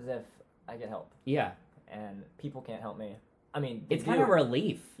work is if I get help. Yeah. And people can't help me. I mean, it's kind of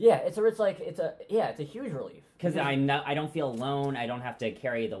relief. Yeah, it's a huge relief because I don't feel alone. I don't have to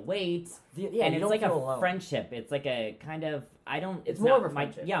carry the weight. And it's like a friendship. It's like a kind of It's more of a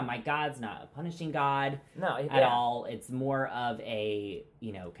friendship. My God's not a punishing God. At all. It's more of a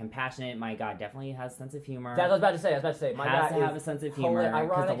compassionate. My God definitely has a sense of humor. That's what I was about to say. My God has to have a sense of humor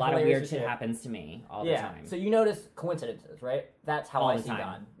because a lot of weird shit happens to me all the time. So you notice coincidences, right? That's how I see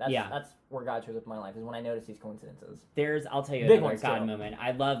God. That's where God shows up in my life, is when I notice these coincidences. I'll tell you another God moment.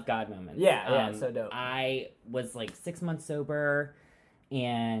 I love God moments. Yeah, it's so dope. I was like 6 months sober,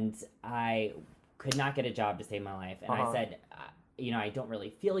 and I could not get a job to save my life. And I said, I don't really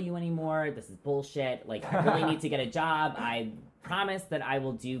feel you anymore. This is bullshit. Like, I really need to get a job. I promise that I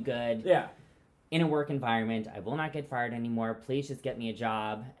will do good. Yeah. In a work environment. I will not get fired anymore. Please just get me a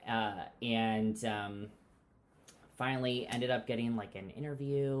job. Finally ended up getting like an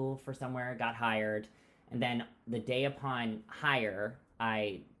interview for somewhere, got hired, and then the day upon hire,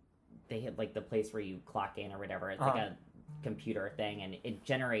 they had like the place where you clock in or whatever. It's like a computer thing, and it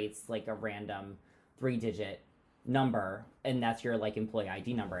generates like a random 3-digit number, and that's your like employee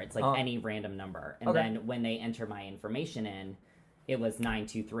ID number. It's like any random number, and then when they enter my information in, it was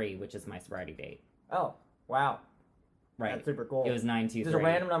 923, which is my sobriety date. Oh, wow. Right. That's super cool. It was 923. There's a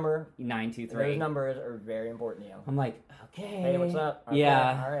random number. 923. Those numbers are very important to you. I'm like, okay. Hey, what's up? Okay.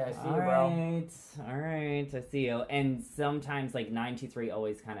 Yeah. All right, I see you, bro. All right, I see you. And sometimes, like, 923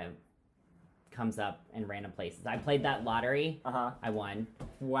 always kind of comes up in random places. I played that lottery. I won.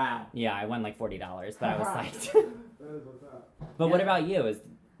 Wow. Yeah, I won like $40, but I was psyched. But what about you?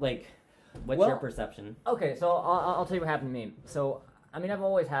 What's your perception? Okay, so I'll tell you what happened to me. So, I mean, I've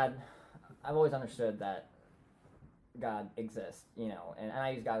always understood that God exists, and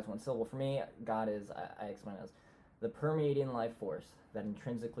I use God as one syllable. For me, God is, I explain it as the permeating life force that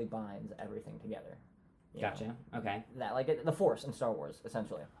intrinsically binds everything together. Gotcha. Okay. That, like, the Force in Star Wars,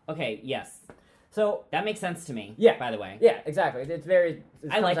 essentially. Okay, yes. So that makes sense to me. Yeah. By the way. Yeah, exactly.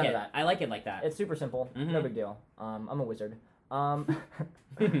 I like it. I like it like that. It's super simple. Mm-hmm. No big deal. I'm a wizard. What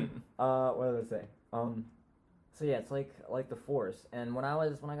did I say? So yeah, it's like the Force. And when I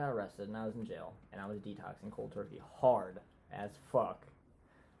got arrested and I was in jail and I was detoxing cold turkey hard as fuck,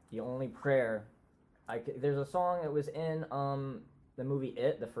 the only prayer there's a song that was in the movie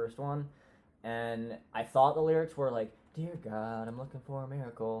It, the first one, and I thought the lyrics were like, "Dear God, I'm looking for a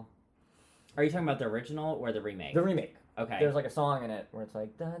miracle." Are you talking about the original or the remake? The remake. Okay. There's like a song in it where it's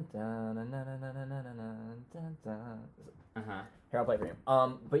like dun dun dun dun dun dun dun dun dun. Here, I'll play it for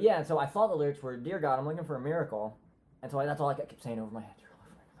you. But yeah, so I thought the lyrics were, "Dear God, I'm looking for a miracle," and so that's all I kept saying over my head,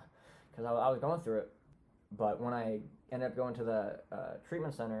 because I was going through it. But when I ended up going to the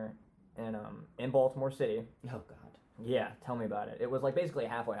treatment center in Baltimore City. Oh God. Yeah, tell me about it. It was like basically a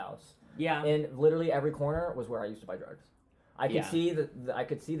halfway house. Yeah. And literally every corner was where I used to buy drugs. I could see I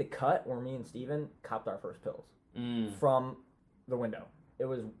could see the cut where me and Steven copped our first pills from the window. It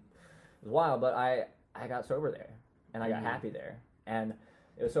was wild, but I got sober there, and I got happy there. And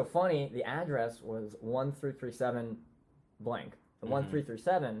it was so funny, the address was 1337 blank. The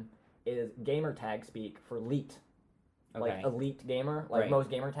 1337 is gamer tag speak for elite. Okay. Like elite gamer. Like most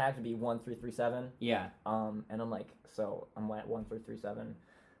gamer tags would be 1337. Yeah. And I'm like, so I'm at 1337.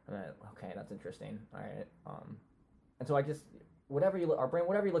 I'm like, okay, that's interesting. All right. And so I just, whatever you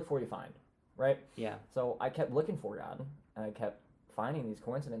look for, you find, right? Yeah. So I kept looking for God, and I kept finding these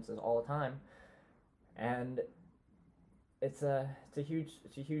coincidences all the time, and it's a huge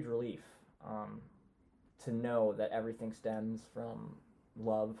relief to know that everything stems from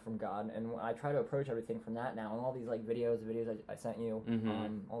love from God, and I try to approach everything from that now. And all these like videos I sent you,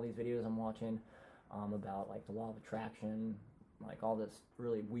 all these videos I'm watching about like the law of attraction, like all this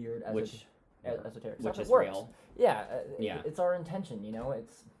really weird esoteric stuff. Which is works. real. Yeah, it's our intention,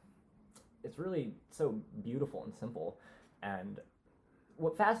 it's really so beautiful and simple. And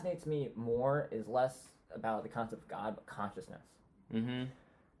what fascinates me more is less about the concept of God, but consciousness.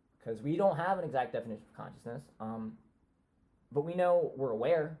 because we don't have an exact definition of consciousness. But we know we're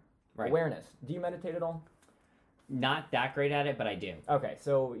aware. Right. Awareness. Do you meditate at all? Not that great at it, but I do. Okay,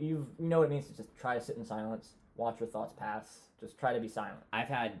 so you know what it means to just try to sit in silence, watch your thoughts pass, just try to be silent.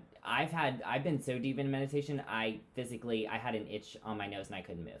 I've been so deep in meditation, I had an itch on my nose and I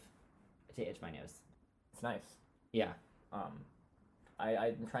couldn't move to itch my nose. It's nice. Yeah.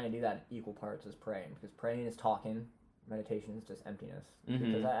 I'm trying to do that in equal parts as praying, because praying is talking, meditation is just emptiness.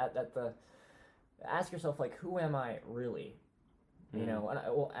 Mm-hmm. Because ask yourself, like, who am I really? You know, and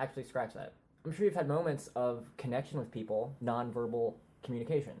actually scratch that. I'm sure you've had moments of connection with people, nonverbal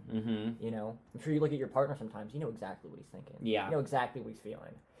communication. Mm-hmm. You know, I'm sure you look at your partner sometimes. You know exactly what he's thinking. Yeah. You know exactly what he's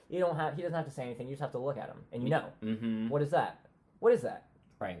feeling. He doesn't have to say anything. You just have to look at him, and you know. Mm-hmm. What is that? What is that?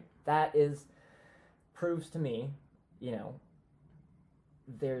 Right. That proves to me, you know,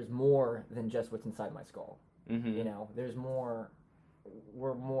 there's more than just what's inside my skull. Mm-hmm. You know, there's more.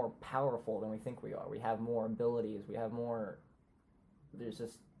 We're more powerful than we think we are. We have more abilities. We have more. There's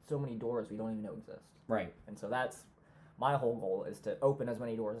just so many doors we don't even know exist. Right. And so that's my whole goal, is to open as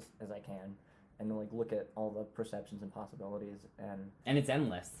many doors as I can, and then, like, look at all the perceptions and possibilities, and it's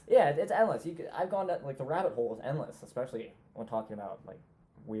endless. Yeah, it's endless. I've gone to, like, the rabbit hole is endless, especially when talking about, like,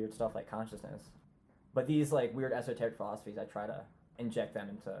 weird stuff like consciousness. But these, like, weird esoteric philosophies, I try to inject them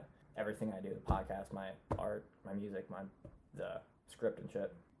into everything I do: the podcast, my art, my music, the script and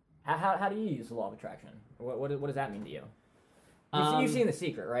shit. How do you use the law of attraction? What does that mean to you? You've seen The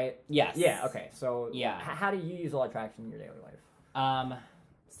Secret, right? Yes. Yeah, okay. So yeah. How do you use law of attraction in your daily life?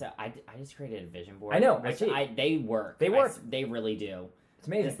 So I just created a vision board. I know. They work. They work. They really do. It's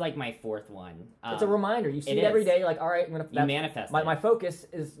amazing. It's like my fourth one. It's a reminder. You see it every day. You're like, all right, I'm gonna. You manifest. My focus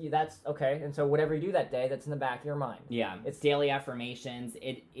is that's okay, and so whatever you do that day, that's in the back of your mind. Yeah. It's daily affirmations.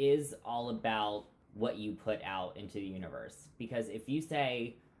 It is all about what you put out into the universe. Because if you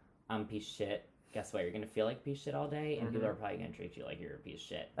say, "I'm a piece of shit," guess what? You're going to feel like a piece of shit all day, and people are probably going to treat you like you're a piece of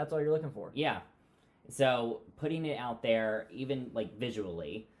shit. That's all you're looking for. Yeah. So putting it out there, even, like,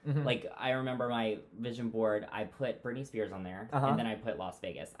 visually, like, I remember my vision board, I put Britney Spears on there, and then I put Las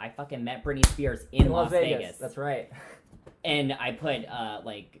Vegas. I fucking met Britney Spears in Las Vegas. That's right. And I put,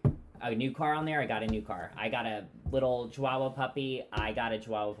 like, a new car on there. I got a new car. I got a little Chihuahua puppy. I got a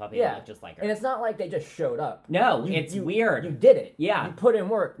Chihuahua puppy that looked just like her. And it's not like they just showed up. No, it's weird. You did it. Yeah. You put in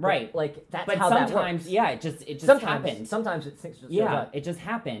work. Right. Like, that's how that works. But sometimes, yeah, it just happened. Sometimes it just shows up. It just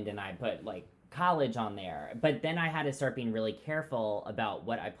happened, and I put, like, college on there. But then I had to start being really careful about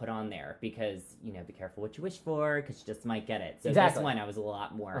what I put on there, because, you know, be careful what you wish for, because you just might get it. So this one, I was a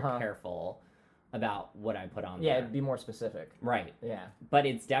lot more careful about what I put on there. Yeah, be more specific. Right. Yeah. But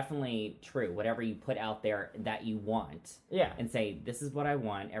it's definitely true. Whatever you put out there that you want. Yeah. And say, this is what I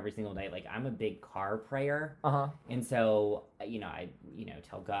want every single day. Like, I'm a big car prayer. Uh-huh. And so, I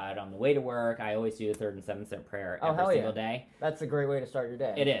tell God on the way to work, I always do the 3rd and 7th step prayer every single day. That's a great way to start your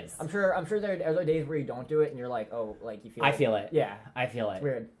day. It is. I'm sure there are days where you don't do it and you're like, oh, like you feel I feel it. Yeah. I feel it. It's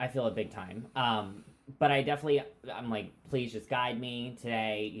weird. I feel it big time. But I'm like, please just guide me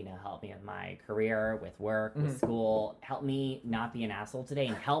today, help me with my career, with work, with school. Help me not be an asshole today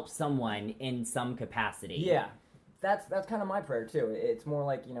and help someone in some capacity. Yeah. That's kind of my prayer, too. It's more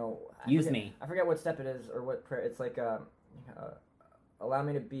like, use me. I forget what step it is or what prayer. It's like, allow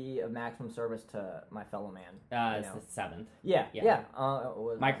me to be of maximum service to my fellow man. It's the 7th. Yeah.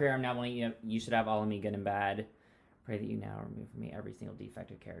 My career, I'm not willing, you should have all of me, good and bad. Pray that you now remove from me every single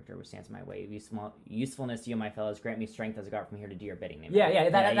defective character which stands in my way. Usefulness to you, my fellows. Grant me strength as a guard from here to do your bidding.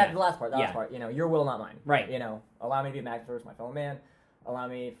 That's the last part. Last part. Your will, not mine. Right. Allow me to be maximum service to my fellow man. Allow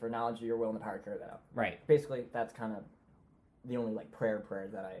me for knowledge of your will and the power to carry that out. Right. Basically, that's kind of the only prayer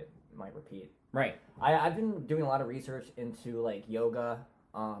that I might repeat. Right. I've been doing a lot of research into yoga.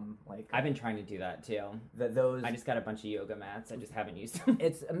 I've been trying to do that too. I just got a bunch of yoga mats. I just haven't used them.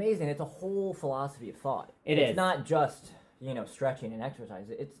 It's amazing. It's a whole philosophy of thought. It's not just stretching and exercise.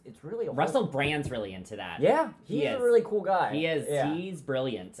 It's really Russell Brand's really into that. Yeah, he's a really cool guy. He is. Yeah. He's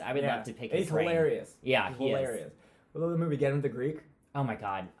brilliant. I would love to pick his brain. He's hilarious. Yeah, he's hilarious. What about the movie Get Him the Greek? Oh my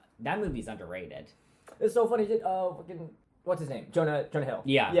god, that movie's underrated. It's so funny. What's his name? Jonah Hill.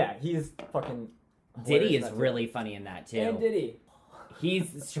 Yeah. Yeah, he's fucking. Diddy is really funny in that too. And Diddy.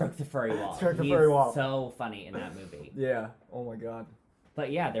 He's Stroke the Furry Wall. He's so funny in that movie. Yeah. Oh my god.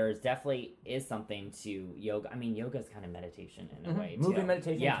 But yeah, there's definitely is something to yoga. I mean, yoga is kind of meditation in a way too. Movement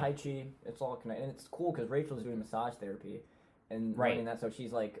meditation, Tai Chi. It's all connected, and it's cool because Rachel's doing massage therapy, and learning that, so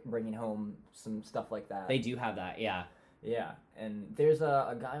she's bringing home some stuff like that. They do have that, yeah. Yeah, and there's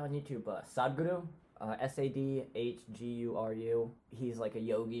a guy on YouTube, Sadhguru, Sadhguru. He's like a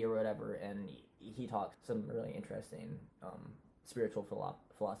yogi or whatever, and he talks some really interesting spiritual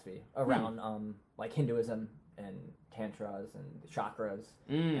philosophy around like Hinduism and tantras and chakras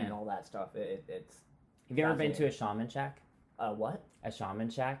and all that stuff. It's. Have you ever been to a shaman shack? What? A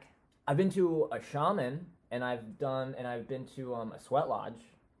shaman shack? I've been to a shaman, and I've been to a sweat lodge.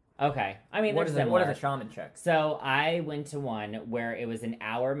 Okay. I mean, what is a shaman shack? So I went to one where it was an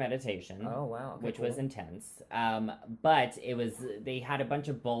hour meditation. Oh, wow. Okay, which cool. was intense. But they had a bunch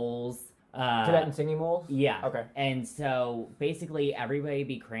of bowls. Tibetan singing bowls? Yeah. Okay. And so basically everybody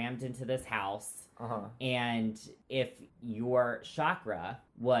be crammed into this house. And if your chakra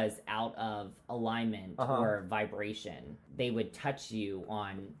was out of alignment or vibration, they would touch you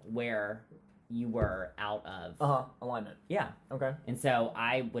on where you were out of alignment. Yeah. Okay. And so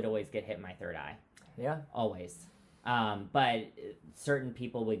I would always get hit in my third eye. Yeah. Always. But certain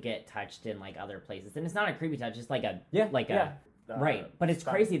people would get touched in like other places, and it's not a creepy touch. It's like a right. But it's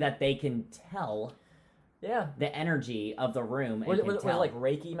crazy that they can tell. Yeah, the energy of the room. Was it like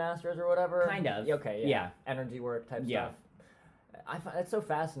Reiki masters or whatever? Kind of. Okay, yeah. Energy work type stuff. I find it's so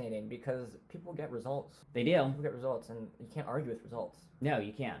fascinating because people get results. They do. People get results, and you can't argue with results. No,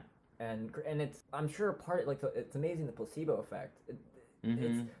 you can't. And it's, I'm sure it's amazing the placebo effect.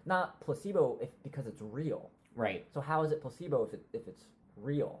 It's not placebo because it's real. Right. So how is it placebo if it's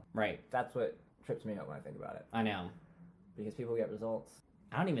real? Right. That's what trips me up when I think about it. I know. Because people get results.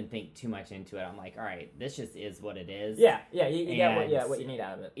 I don't even think too much into it. I'm like, all right, this just is what it is. Yeah, you get what you need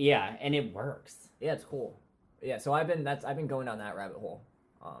out of it. Yeah, and it works. Yeah, it's cool. Yeah, so I've been going down that rabbit hole.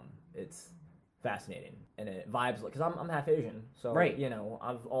 It's fascinating, and it vibes because I'm half Asian, so you know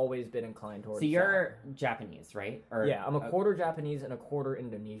I've always been inclined towards. So you're Japanese, right? Or yeah, I'm a quarter Japanese and a quarter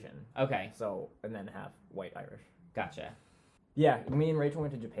Indonesian. Okay. So and then half white Irish. Gotcha. Yeah, me and Rachel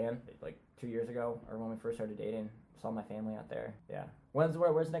went to Japan like 2 years ago, or when we first started dating. Saw my family out there. Yeah. Where's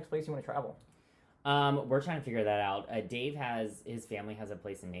the next place you want to travel? We're trying to figure that out. Dave his family has a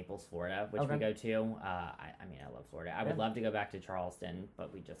place in Naples, Florida, which we go to. I mean, I love Florida. I would love to go back to Charleston,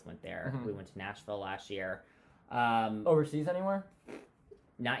 but we just went there. We went to Nashville last year. Overseas anywhere?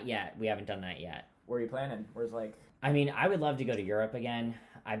 Not yet. We haven't done that yet. Where are you planning? Where's like? I mean, I would love to go to Europe again.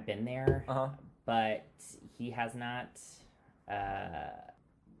 I've been there, but he has not.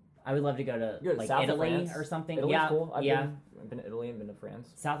 I would love to go to like Italy or something. Italy's cool. I've been to Italy and been to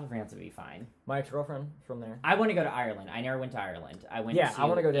France. South of France would be fine. My ex-girlfriend's from there. I want to go to Ireland. I never went to Ireland. I went to I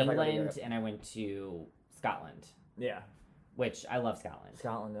want to go to England and I went to Scotland. Yeah. Which I love Scotland.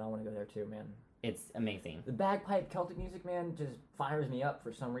 Scotland, I want to go there too, man. It's amazing. The bagpipe Celtic music, man, just fires me up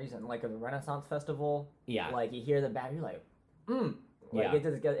for some reason. Like at the Renaissance Festival. Yeah. Like you hear the bag, you're like, Like it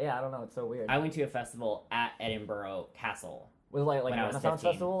just gets, I don't know, it's so weird. I went to a festival at Edinburgh Castle. Was it like a Renaissance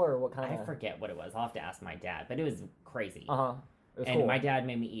festival or what kind of? I forget what it was. I'll have to ask my dad, but it was crazy. And cool. My dad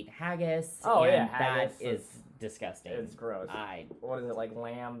made me eat haggis. Oh yeah, haggis is disgusting. It's gross. What is it, like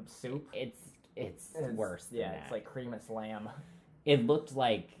lamb soup? It's worse. Than that. It's like creameless lamb. It looked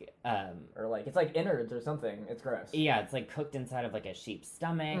like or like it's like innards or something. It's gross. Yeah, it's like cooked inside of like a sheep's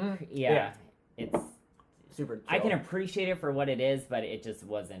stomach. Yeah, it's super chill. I can appreciate it for what it is, but it just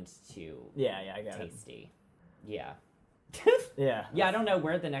wasn't too I got tasty. Yeah. Yeah. I don't know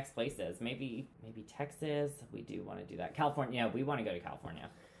where the next place is. Maybe Texas. We do want to do that. California. We want to go to California.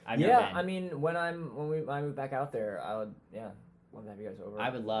 I've never been. I mean, when I move back out there, I would love to have you guys over. I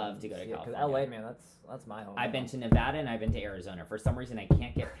would love to go to California. Because LA, man, that's my home. I've been to Nevada and I've been to Arizona. For some reason, I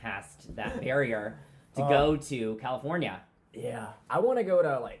can't get past that barrier to go to California. Yeah, I want to go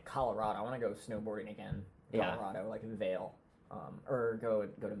to like Colorado. I want to go snowboarding again. Colorado, like Vail, or go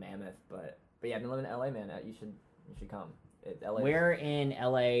to Mammoth. But yeah, I've been living in LA, man. You should come. LA. Where in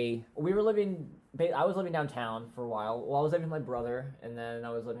LA? I was living downtown for a while. Well, I was living with my brother, and then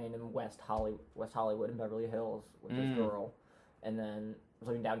I was living in West Hollywood in Beverly Hills with this girl, and then I was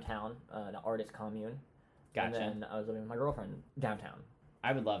living downtown, an artist commune. Gotcha. And then I was living with my girlfriend downtown.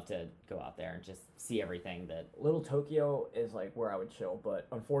 I would love to go out there and just see everything that... Little Tokyo is like where I would chill, but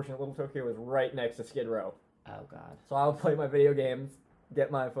unfortunately Little Tokyo is right next to Skid Row. Oh, God. So I would play my video games, get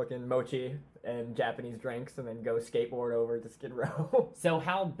my fucking mochi and Japanese drinks, and then go skateboard over to Skid Row. So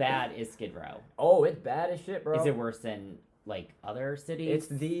how bad is Skid Row? Oh, it's bad as shit, bro. Is it worse than, like, other cities? It's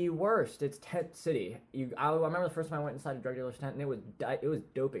the worst. It's tent city. I remember the first time I went inside a drug dealer's tent, and it was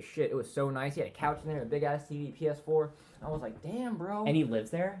dope as shit. It was so nice. He had a couch in there, a big-ass TV, PS4. I was like, damn, bro. And he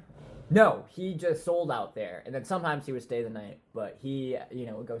lives there? No, he just sold out there. And then sometimes he would stay the night, but he,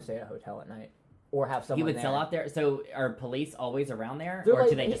 would go stay at a hotel at night. Or have someone He would there. sell out there? So are police always around there? They're or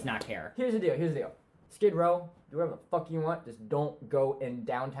like, do they just not care? Here's the deal. Skid Row, do whatever the fuck you want. Just don't go in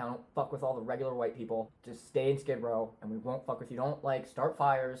downtown. Don't fuck with all the regular white people. Just stay in Skid Row, and we won't fuck with you. Don't, start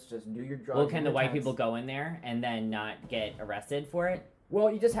fires. Just do your drugs. Well, can the white people go in there and then not get arrested for it?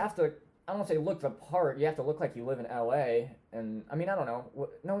 Well, you just have to. I don't want to say look the part. You have to look like you live in L.A. And I mean, I don't know.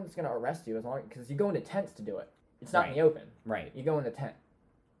 No one's gonna arrest you as long because you go into tents to do it. It's not in the open. Right. You go in the tent.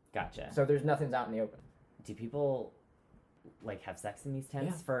 Gotcha. So there's nothing's out in the open. Do people like have sex in these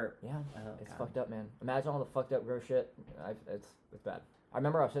tents for? Yeah. Oh, it's fucked up, man. Imagine all the fucked up gross shit. It's bad. I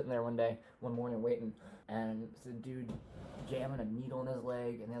remember I was sitting there one morning waiting, and it's a dude jamming a needle in his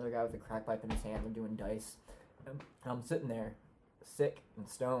leg, and the other guy with a crack pipe in his hand and doing dice. And I'm sitting there, sick and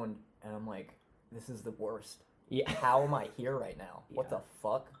stoned, and I'm like, this is the worst. Yeah. How am I here right now? Yeah. What the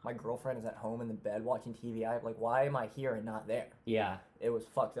fuck? My girlfriend is at home in the bed watching TV. I'm like, why am I here and not there? Yeah. It was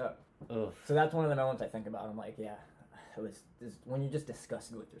fucked up. Oof. So that's one of the moments I think about. I'm like, yeah, it was when you're just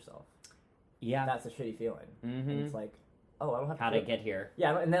disgusted with yourself. Yeah. That's a shitty feeling. Mm-hmm. And it's like, oh, I don't have to. How to get here?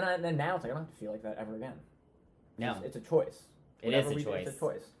 Yeah, and then now it's like I don't have to feel like that ever again. No. It's a choice. It is a choice. It's a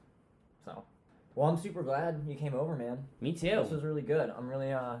choice. So, well, I'm super glad you came over, man. Me too. This was really good. I'm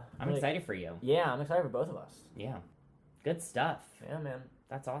really I'm excited for you. Yeah, I'm excited for both of us. Yeah. Good stuff. Yeah, man.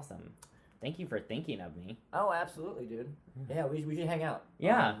 That's awesome. Thank you for thinking of me. Oh, absolutely, dude. Yeah, we should hang out.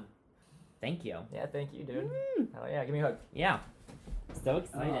 Yeah. Thank you. Yeah, thank you, dude. Hell yeah, give me a hug. Yeah. So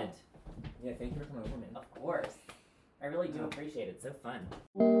excited. Yeah, thank you for coming over, man. Of course. I really do appreciate it. It's so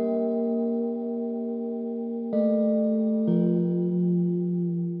fun.